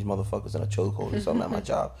put one of these motherfuckers in a chokehold or something at my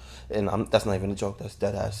job. And that's not even a joke. That's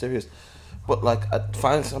dead ass serious. But, like, I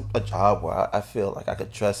find a job where I feel like I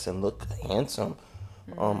could dress and look handsome.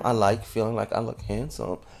 I like feeling like I look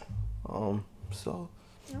handsome. So.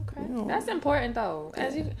 Okay, you know, that's important though.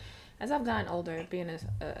 As I've gotten older, being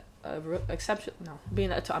I'm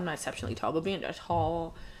not exceptionally tall, but being a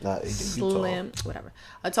tall, slim, whatever,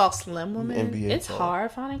 a tall, slim woman, it's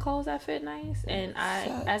hard finding clothes that fit nice. And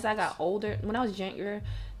as I got older, when I was younger,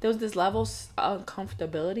 there was this level of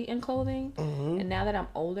comfortability in clothing, and now that I'm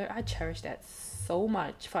older, I cherish that so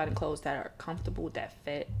much. Finding clothes that are comfortable, that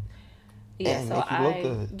fit. Yeah, and so make you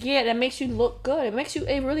look good. Yeah, that makes you look good.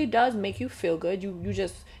 It really does make you feel good. You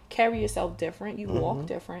just carry yourself different. You walk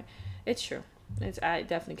different. It's true. I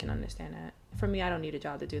definitely can understand that. For me, I don't need a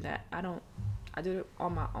job to do that. I do it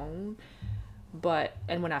on my own.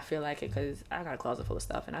 And when I feel like it, because I got a closet full of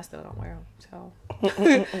stuff and I still don't wear them. So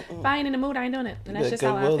if I ain't in the mood, I ain't doing it. And that's just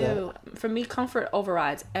how I feel. For me, comfort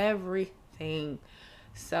overrides everything.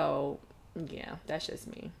 So yeah, that's just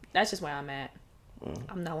me. That's just where I'm at.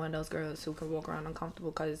 I'm not one of those girls who can walk around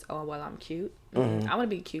uncomfortable because, I'm cute. I want to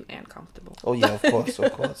be cute and comfortable. Oh, yeah, of course.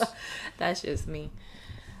 That's just me.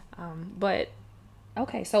 But,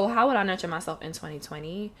 okay, so how would I nurture myself in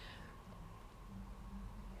 2020?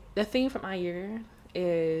 The theme for my year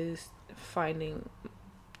is finding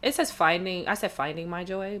my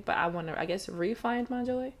joy, but I want to, I guess, re-find my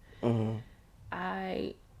joy.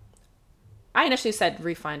 I initially said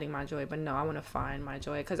refinding my joy, but no, I want to find my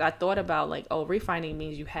joy, because I thought about, like, refinding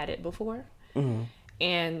means you had it before,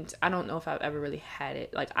 and I don't know if I've ever really had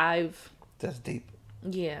it. Like, that's deep.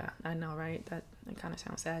 Yeah, I know, right? That kind of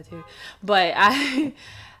sounds sad too, but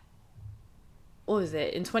what was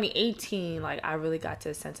it, in 2018? Like, I really got to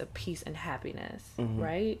a sense of peace and happiness,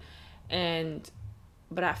 right?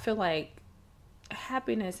 But I feel like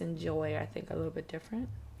happiness and joy, I think, are a little bit different.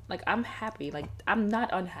 Like, I'm happy. Like, I'm not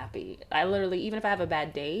unhappy. I literally, even if I have a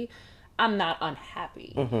bad day, I'm not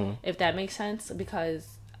unhappy. If that makes sense.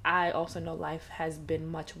 Because I also know life has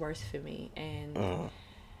been much worse for me. And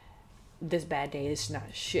this bad day is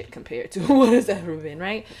not shit compared to what has ever been,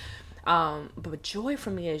 right? But joy for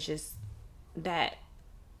me is just that.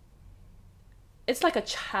 It's like a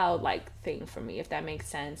childlike thing for me, if that makes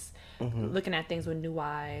sense. Looking at things with new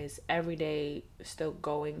eyes. Every day still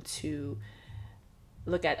going to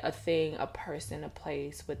look at a thing, a person, a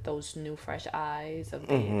place with those new fresh eyes of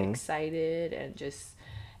being excited, and just,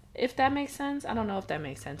 if that makes sense. I don't know if that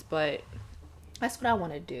makes sense, but that's what I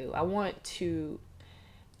want to do. I want to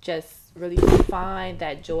just really find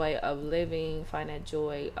that joy of living, find that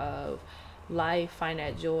joy of life, find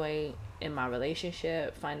that joy in my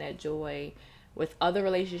relationship, find that joy with other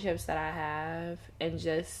relationships that I have, and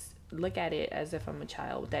just look at it as if I'm a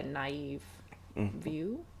child with that naive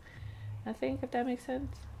view. I think, if that makes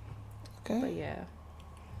sense. Okay. But yeah.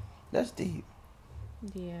 That's deep.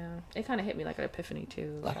 Yeah. It kind of hit me like an epiphany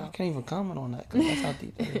too. Like, so. I can't even comment on that, because that's how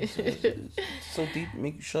deep it is. It's so deep,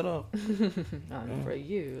 make you shut up. For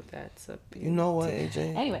you, that's a big You know what,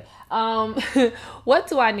 AJ? Anyway, what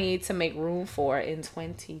do I need to make room for in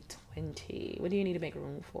 2020? What do you need to make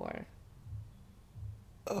room for?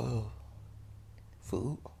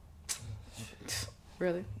 Food.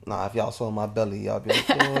 Really? Nah, if y'all saw my belly, y'all be like,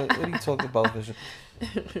 you know what are you talking about, Vision?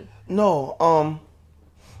 No,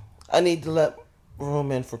 I need to let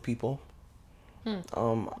room in for people.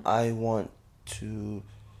 I want to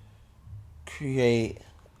create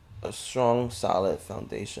a strong, solid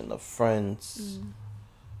foundation of friends.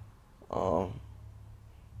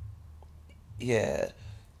 Yeah.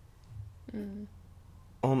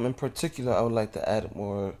 In particular, I would like to add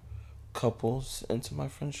more couples into my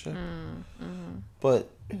friendship.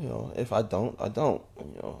 But, if I don't, I don't.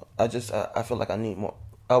 I feel like I need more.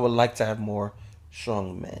 I would like to have more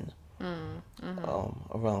strong men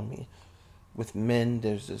around me. With men,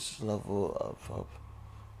 there's this level of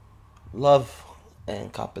love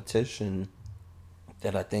and competition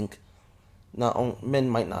that I think men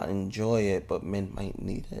might not enjoy it, but men might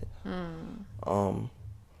need it.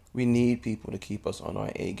 We need people to keep us on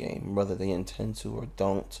our A game, whether they intend to or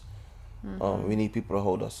don't. Mm-hmm. We need people to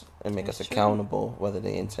hold us and make That's us true. accountable, whether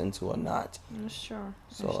they intend to or not. That's true.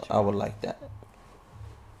 So That's true. I would like that.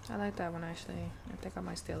 I like that one, actually. I think I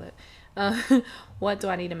might steal it. What do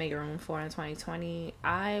I need to make room for in 2020?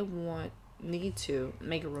 I need to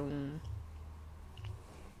make room.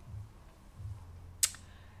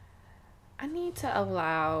 I need to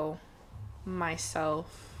allow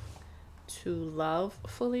myself to love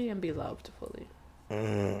fully and be loved fully.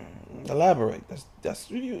 Elaborate. That's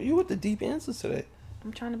you with the deep answers today.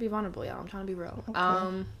 I'm trying to be vulnerable, y'all. I'm trying to be real.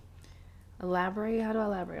 Okay. Elaborate. How do I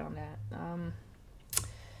elaborate on that?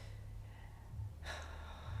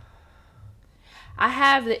 I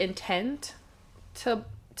have the intent to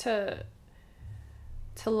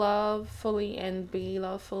love fully and be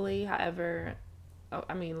loved fully. However,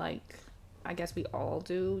 I mean, like, I guess we all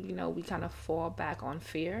do. You know, we kind of fall back on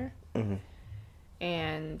fear,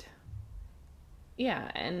 and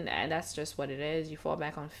yeah, and that's just what it is. You fall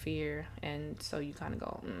back on fear, and so you kind of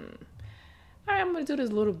go, all right, I'm gonna do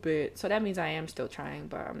this a little bit. So that means I am still trying,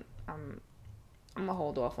 but I'm gonna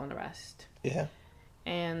hold off on the rest. Yeah,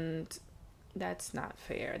 and that's not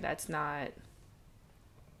fair. It's not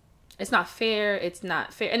fair. It's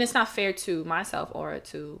not fair, and it's not fair to myself or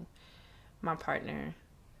to my partner.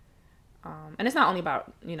 And it's not only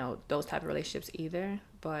about, you know, those type of relationships either,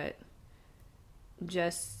 but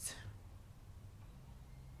just,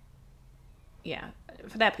 yeah,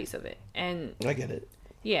 for that piece of it. And I get it.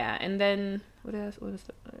 Yeah, and then what else? What is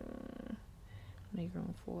make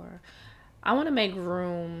room for? I want to make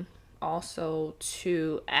room also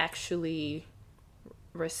to actually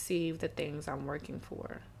receive the things I'm working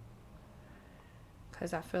for.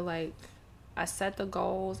 Because I feel like I set the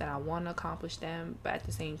goals and I want to accomplish them, but at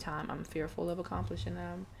the same time, I'm fearful of accomplishing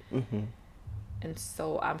them. And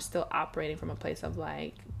so I'm still operating from a place of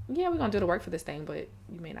like, yeah, we're going to do the work for this thing, but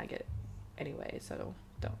you may not get it anyway. So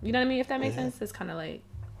don't. You know what I mean? If that makes sense? It's kind of like,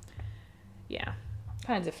 yeah,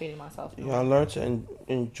 kind of defeating myself. You gotta learn to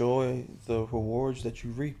enjoy the rewards that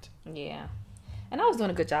you reaped. Yeah. And I was doing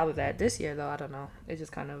a good job of that this year, though. I don't know. It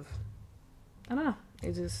just kind of, I don't know.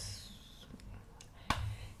 It just,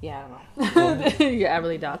 yeah, I don't know. Yeah, I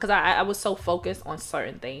really don't. Because I was so focused on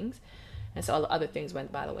certain things. And so other things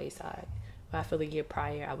went by the wayside. But I feel the year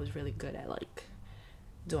prior, I was really good at, like,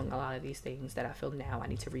 doing a lot of these things that I feel now I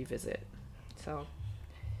need to revisit. So.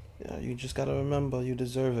 Yeah, you just gotta remember you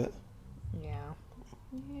deserve it. Yeah.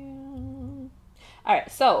 All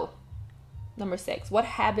right, so number 6. What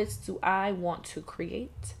habits do I want to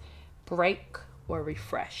create, break, or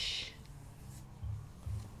refresh?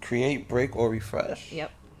 Create, break, or refresh?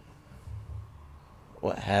 Yep.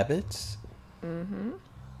 What habits?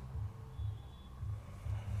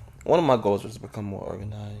 One of my goals was to become more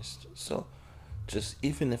organized. So just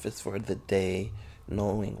even if it's for the day,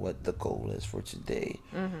 knowing what the goal is for today.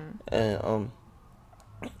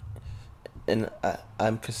 And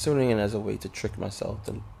I'm considering it as a way to trick myself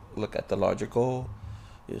to look at the larger goal.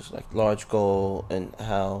 It's like large goal and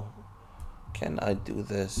how can I do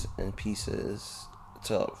this in pieces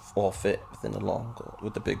to all fit within the long goal,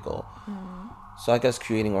 with the big goal. So I guess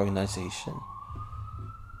creating organization.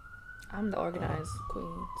 I'm the organized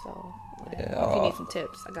queen, so yeah, if you need some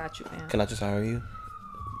tips, I got you, man. Can I just hire you?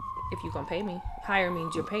 If you gonna pay me. Hire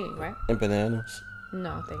means you're paying, right? And bananas?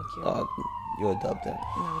 No, thank you. You're a dub then.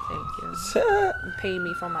 No, thank you. You pay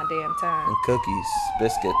me for my damn time. And cookies,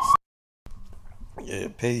 biscuits. Yeah,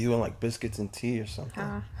 pay you in like biscuits and tea or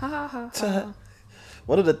something.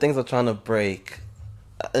 One of the things I'm trying to break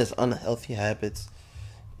is unhealthy habits,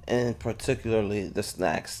 and particularly the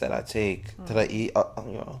snacks that I take, that I eat,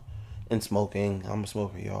 you know, and smoking. I'm a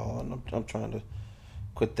smoker, y'all, and I'm trying to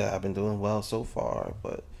quit that. I've been doing well so far,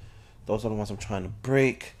 but those are the ones I'm trying to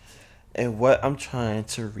break. And what I'm trying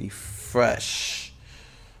to refresh.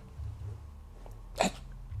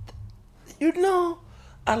 You know,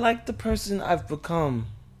 I like the person I've become.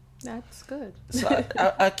 That's good. So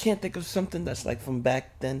I can't think of something that's like from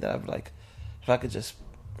back then that I've like, if I could just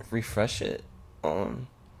refresh it.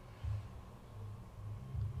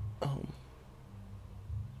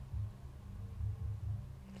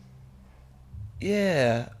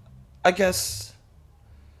 Yeah, I guess.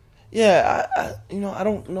 Yeah, I I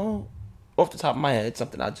don't know off the top of my head. It's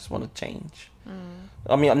something I just want to change.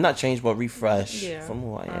 I mean, I'm not change, but refresh from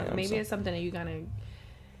who I am. Maybe it's something that you gotta.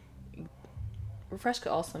 Refresh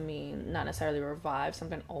could also mean not necessarily revive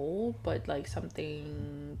something old, but like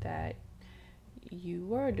something that you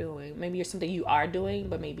were doing. Maybe it's something you are doing,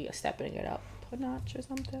 but maybe a stepping it up a notch or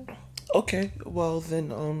something. Okay, well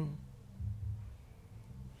then, I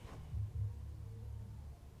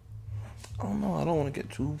don't know. I don't want to get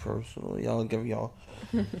too personal. Y'all give y'all,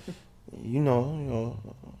 you know,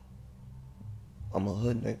 I'm a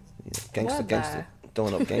hood nigga. Gangster.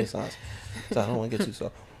 Throwing up gang signs. So I don't want to get too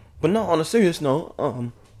soft. But no, on a serious note,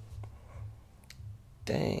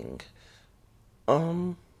 dang.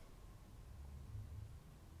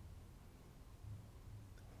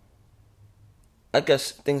 I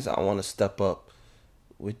guess things I want to step up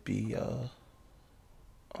would be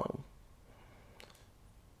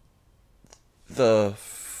the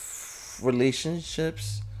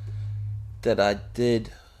relationships that I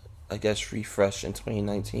did, I guess, refresh in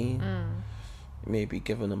 2019. Maybe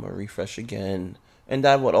giving them a refresh again. And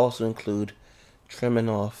that would also include trimming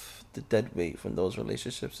off the dead weight from those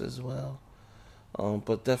relationships as well.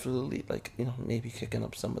 But definitely, like, you know, maybe kicking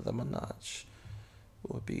up some of them a notch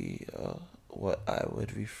would be what I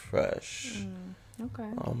would refresh.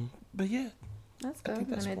 Okay. But yeah. That's good.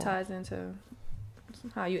 And it ties into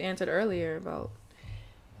how you answered earlier about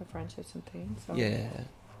the friendships and things. So. Yeah.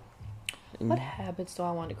 What habits do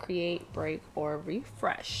I want to create, break, or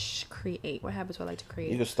refresh? Create. What habits would I like to create?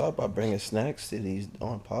 You can start by bringing snacks to these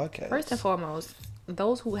on podcasts. First and foremost,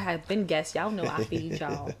 those who have been guests, y'all know I feed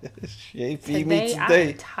y'all. She ain't feed me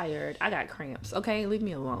today. I'm tired. I got cramps. Okay, leave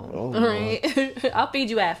me alone. Oh, all right, I'll feed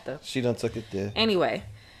you after. She done took it there. Anyway,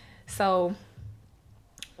 so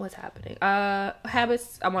what's happening?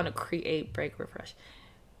 Habits I want to create, break, refresh.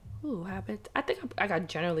 Ooh, habits. I think I got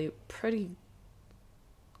generally pretty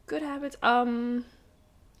good habits. I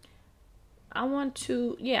want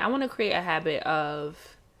to create a habit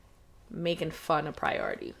of making fun a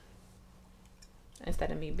priority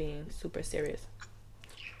instead of me being super serious.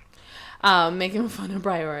 Making fun a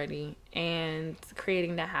priority and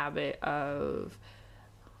creating the habit of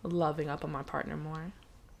loving up on my partner more.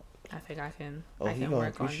 I think I can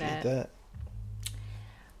work on that.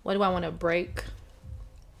 What do I want to break?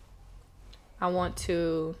 I want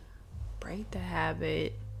to break the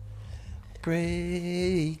habit.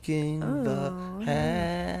 Breaking the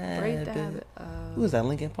habit. Break the habit. Who is that?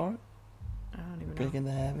 Linkin Park? I don't even know. Breaking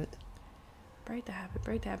the habit. Break the habit.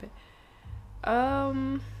 Break the habit.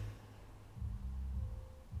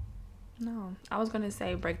 No, I was gonna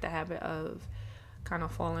say break the habit of kind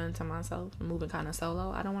of falling into myself, moving kind of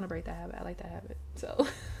solo. I don't want to break that habit. I like that habit. So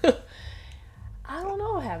I don't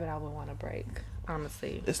know what habit I would want to break.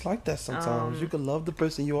 Honestly, it's like that sometimes. You can love the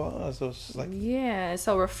person you are, so it's like, yeah.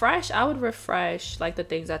 So refresh. I would refresh like the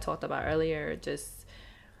things I talked about earlier. Just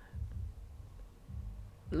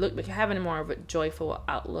look, having more of a joyful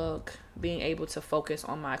outlook, being able to focus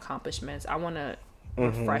on my accomplishments. I want to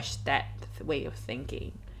refresh that way of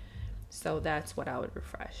thinking. So that's what I would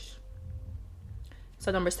refresh.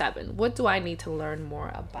 So number 7, what do I need to learn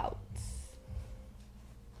more about?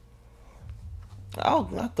 I'll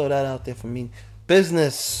throw that out there for me.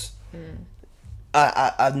 Business.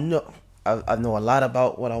 I know a lot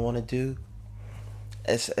about what I want to do.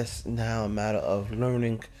 It's now a matter of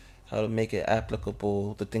learning how to make it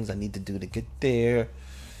applicable, the things I need to do to get there,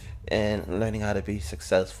 and learning how to be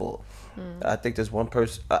successful. I think there's one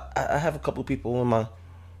person. I have a couple people in my,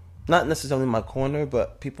 not necessarily in my corner,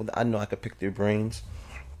 but people that I know I could pick their brains,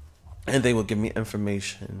 and they will give me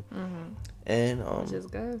information. And which is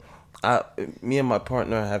good. Me and my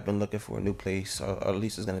partner have been looking for a new place. Our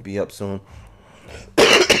lease is gonna be up soon.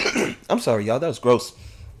 I'm sorry, y'all. That was gross.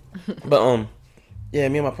 But yeah,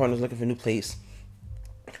 me and my partner's looking for a new place.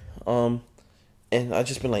 And I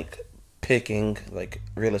just been like picking like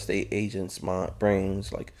real estate agents' my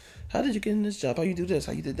brains. Like, how did you get in this job? How you do this?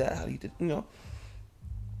 How you did that? How you did, you know?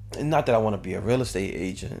 And not that I want to be a real estate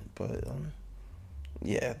agent, but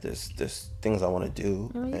yeah, there's things I want to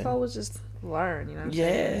do. You can always just learn, you know what I'm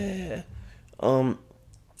saying? Yeah.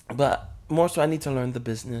 But more so I need to learn the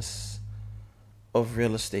business of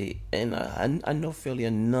real estate, and I know fairly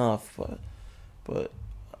enough, but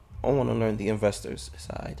I want to learn the investors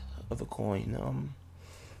side of the coin.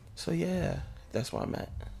 So yeah, that's where I'm at.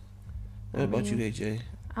 What about you, AJ?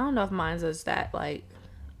 I don't know if mine's is that like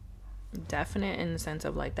definite in the sense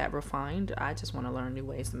of like that refined. I just want to learn new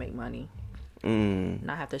ways to make money.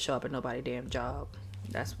 Not have to show up at nobody's damn job.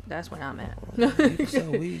 That's where I'm at.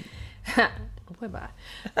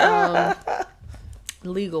 Bye.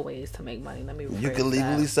 Legal ways to make money. Let me. You can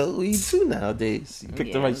legally sell weed too nowadays. You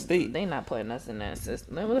picked the right state. They not putting us in that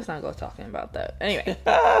system. Let's not go talking about that. Anyway.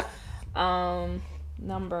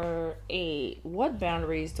 Number 8. What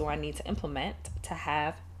boundaries do I need to implement to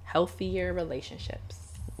have healthier relationships?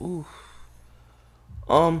 Ooh.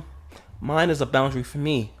 Mine is a boundary for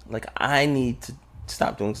me. Like, I need to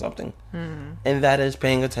stop doing something. And that is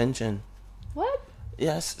paying attention. What?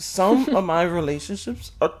 Yes, some of my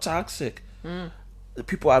relationships are toxic. The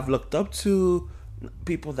people I've looked up to,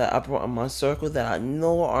 people that I brought in my circle that I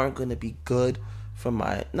know aren't going to be good for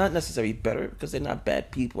my, not necessarily better, because they're not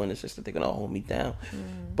bad people and it's just that they're gonna hold me down,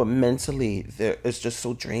 but mentally it's just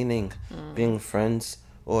so draining being friends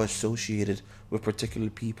or associated with particular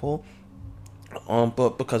people.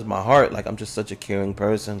 But because my heart, like, I'm just such a caring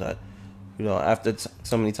person that, you know, after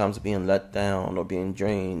so many times of being let down or being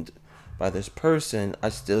drained by this person, I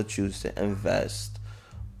still choose to invest.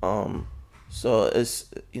 So it's,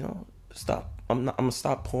 you know, I'm gonna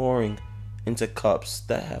stop pouring into cups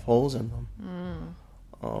that have holes in them.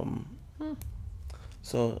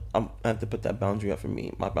 So I have to put that boundary up for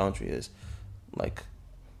me. My boundary is, like,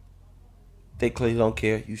 they clearly don't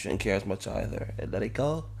care. You shouldn't care as much either. And let it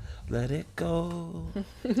go. Let it go.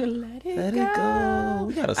 Let it go.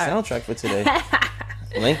 We got a soundtrack for today.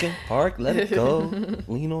 Linkin Park, Let It Go.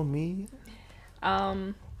 Lean on Me.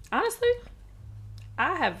 Honestly,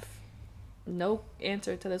 I have no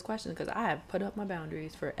answer to this question because I have put up my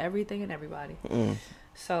boundaries for everything and everybody.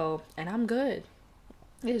 So, and I'm good.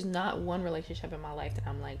 There's not one relationship in my life that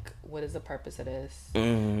I'm like, what is the purpose of this?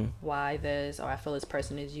 Why this? Or I feel this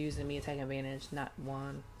person is using me and taking advantage. Not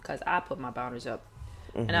one, because I put my boundaries up.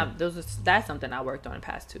 And that's something I worked on in the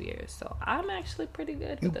past 2 years. So I'm actually pretty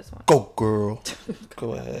good with this one. Go, girl.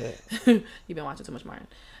 Go ahead. You've been watching too much Martin.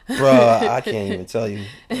 Bruh, I can't even tell you.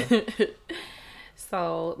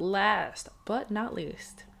 So last but not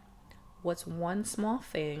least, what's one small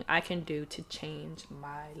thing I can do to change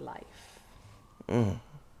my life?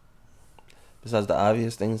 Besides the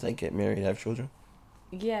obvious things like get married, have children?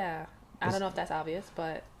 Yeah. I don't know if that's obvious,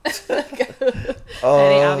 but it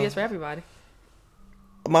ain't obvious for everybody.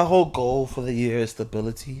 My whole goal for the year is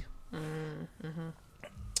stability. And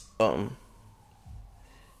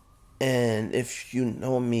if you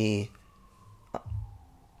know me,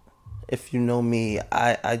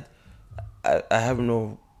 I have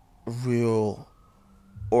no real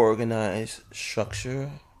organized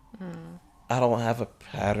structure. I don't have a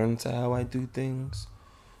pattern to how I do things.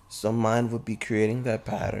 So mine would be creating that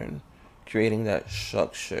pattern, creating that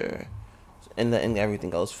structure, and letting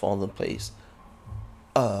everything else fall into place.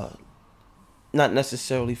 Not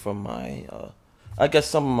necessarily for my, I guess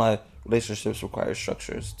some of my relationships require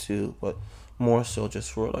structures too, but more so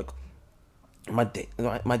just for like my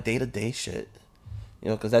day-to-day shit, you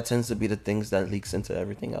know, because that tends to be the things that leaks into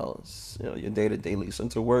everything else. You know, your day-to-day leaks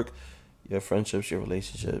into work, your friendships, your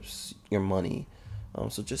relationships, your money.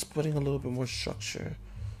 So just putting a little bit more structure,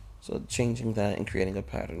 so changing that and creating a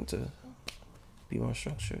pattern to be more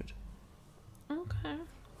structured. Okay.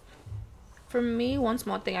 For me, one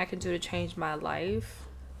small thing I can do to change my life,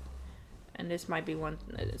 and this might be one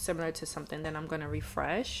similar to something that I'm going to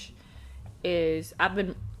refresh, is I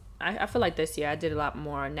feel like this year I did a lot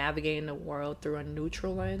more navigating the world through a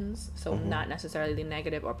neutral lens. So not necessarily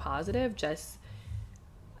negative or positive, just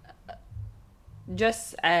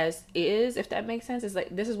as is, if that makes sense. It's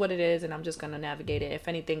like, this is what it is, and I'm just going to navigate it. If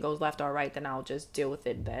anything goes left or right, then I'll just deal with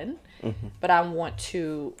it then. But I want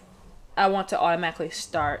to automatically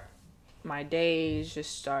start my days,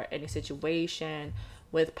 just start any situation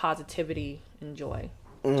with positivity and joy,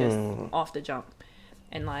 just off the jump.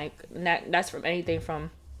 And like that's from anything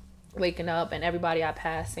from waking up and everybody I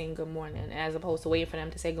pass saying good morning, as opposed to waiting for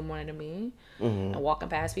them to say good morning to me, and walking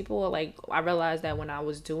past people. Like, I realized that when I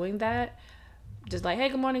was doing that, just like, hey,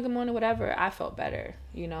 good morning, whatever, I felt better,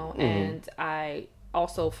 you know. And I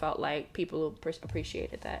also felt like people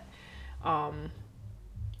appreciated that.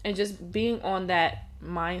 And just being on that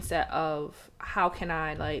mindset of how can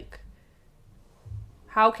I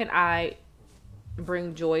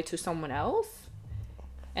bring joy to someone else,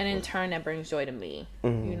 and in turn that brings joy to me.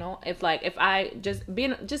 You know, if I just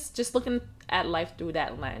looking at life through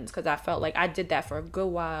that lens, because I felt like I did that for a good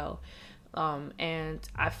while, and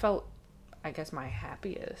I felt, I guess, my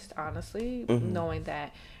happiest, honestly, knowing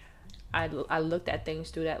that I looked at things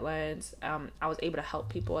through that lens. I was able to help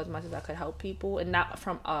people as much as I could help people, and not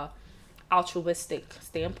from a altruistic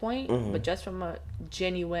standpoint, but just from a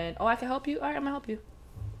genuine, I can help you, all right, I'm gonna help you.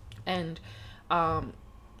 And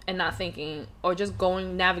not thinking, or just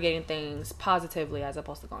navigating things positively, as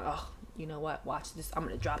opposed to going, oh, you know what, watch this, I'm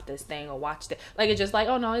gonna drop this thing, or watch that. Like, it's just like,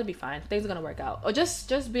 oh no, it'll be fine, things are gonna work out. Or just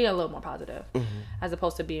being a little more positive, as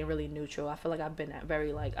opposed to being really neutral. I feel like I've been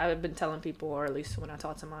I've been telling people, or at least when I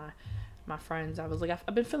talk to my friends, I was like,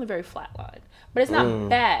 I've been feeling very flatlined, but it's not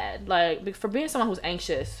bad. Like, for being someone who's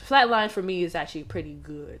anxious, flatline for me is actually pretty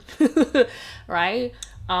good. Right?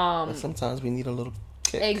 But sometimes we need a little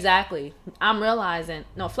kick. Exactly. I'm realizing,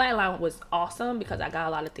 no, flatline was awesome because I got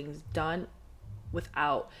a lot of things done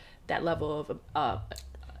without that level of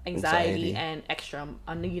anxiety and extra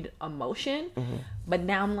unneeded emotion. But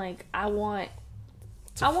now I'm like, I want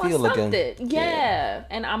to feel again. Yeah.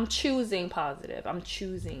 And I'm choosing positive. I'm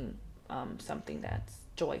choosing something that's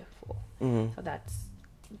joyful. Mm-hmm. So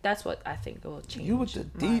that's what I think will change. You with the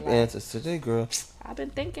deep answers today, girl. I've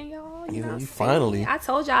been thinking, y'all. You finally. I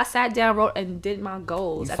told you I sat down, wrote, and did my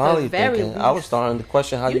goals. You finally thinking. I was starting to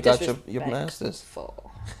question how you got your master's.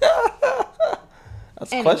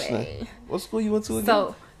 That's questioning. What school you went to again?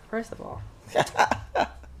 So, first of all,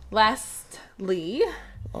 lastly,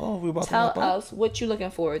 we about tell us what you're looking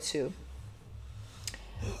forward to.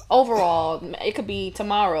 Overall, it could be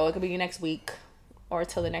tomorrow, it could be next week, or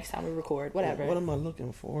till the next time we record, whatever. What am I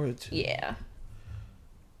looking forward to? Yeah.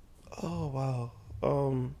 Oh, wow.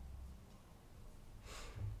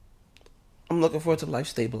 I'm looking forward to life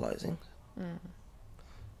stabilizing.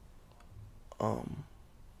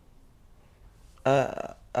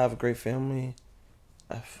 I have a great family.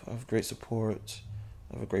 I have great support.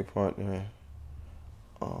 I have a great partner.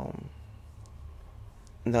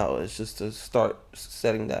 No, it's just to start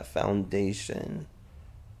setting that foundation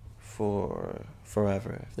for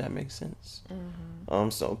forever, if that makes sense.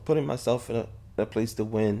 So putting myself in a place to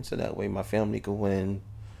win, so that way my family could win,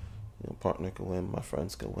 partner could win, my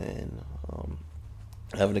friends could win.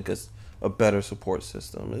 Having a better support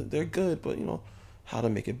system. They're good, but how to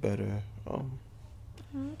make it better.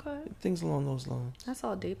 Okay. Things along those lines. That's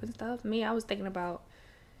all deep and stuff. Me, I was thinking about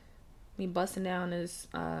me busting down this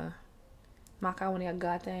macaroni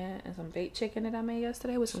agate and some baked chicken that I made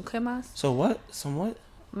yesterday with some cremas. So what? Some what?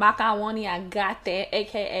 Macaroni agate,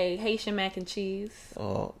 aka Haitian mac and cheese.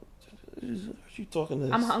 Oh, you talking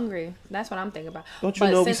this? I'm hungry. That's what I'm thinking about. Don't you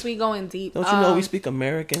know since we going deep, don't you know we speak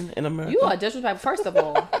American in America? You are disrespectful. First of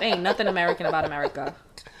all, there ain't nothing American about America.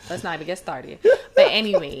 Let's not even get started. But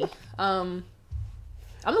anyway, I'm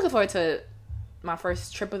looking forward to my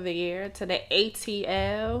first trip of the year to the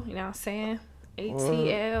ATL. You know what I'm saying?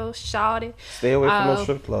 ATL, shawty. Stay away from those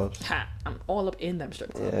strip clubs. I'm all up in them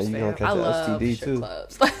strip clubs. Yeah, you gonna catch an STD strip too.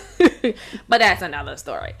 Clubs. But that's another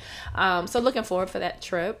story. So looking forward for that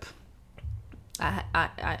trip.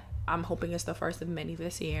 I'm hoping it's the first of many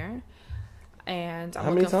this year. And I'm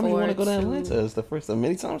how many times you want to go to Atlanta? It's the first of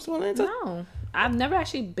many times to Atlanta? No, I've never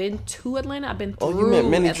actually been to Atlanta. I've been through you meant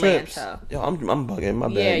many Atlanta. Trips. Yo, I'm bugging. My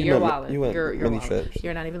bad. Yeah, you're wilding. You went you're many wilding. trips.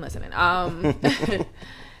 You're not even listening.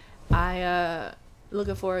 I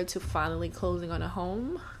looking forward to finally closing on a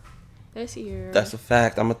home this year. That's a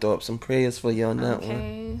fact. I'm gonna throw up some prayers for you on that one.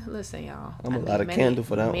 Okay, listen, y'all. I'm a lot of candle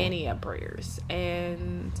for that one. Many prayers,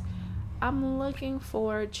 and I'm looking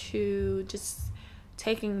forward to just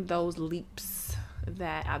taking those leaps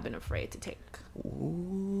that I've been afraid to take.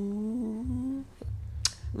 Ooh.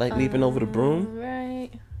 Like leaping over the broom?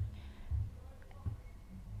 Right.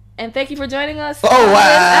 And thank you for joining us. Oh,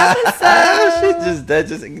 wow. That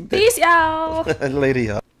just Peace, y'all. Later,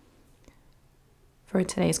 y'all. For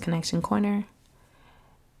today's Connection Corner,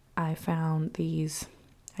 I found these,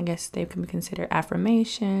 I guess they can be considered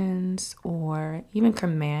affirmations or even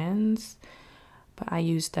commands, but I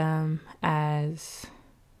use them as,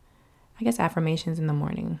 I guess, affirmations in the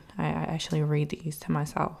morning. I actually read these to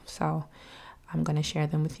myself, so I'm going to share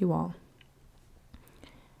them with you all.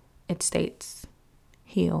 It states,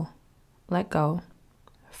 heal, let go,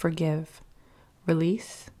 forgive,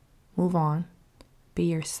 release, move on, be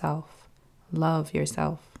yourself, love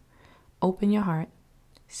yourself, open your heart,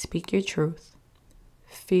 speak your truth,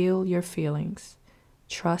 feel your feelings,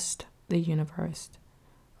 trust the universe,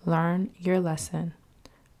 learn your lesson,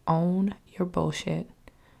 own your bullshit,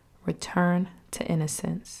 return to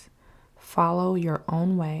innocence, follow your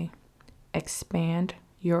own way, expand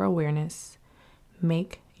your awareness,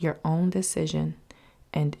 make your own decision,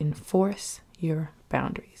 and enforce your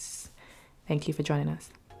boundaries. Thank you for joining us.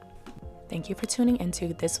 Thank you for tuning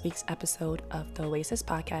into this week's episode of the Oasis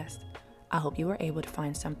Podcast. I hope you were able to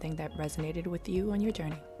find something that resonated with you on your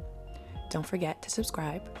journey. Don't forget to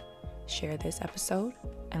subscribe, share this episode,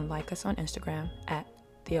 and like us on Instagram at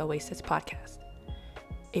the Oasis Podcast.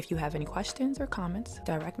 If you have any questions or comments,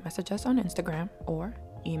 direct message us on Instagram or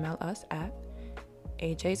email us at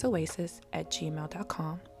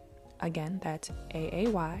ajaysoasis@gmail.com. Again, that's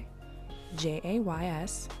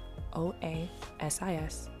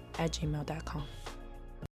AAYJAYSOASIS@gmail.com.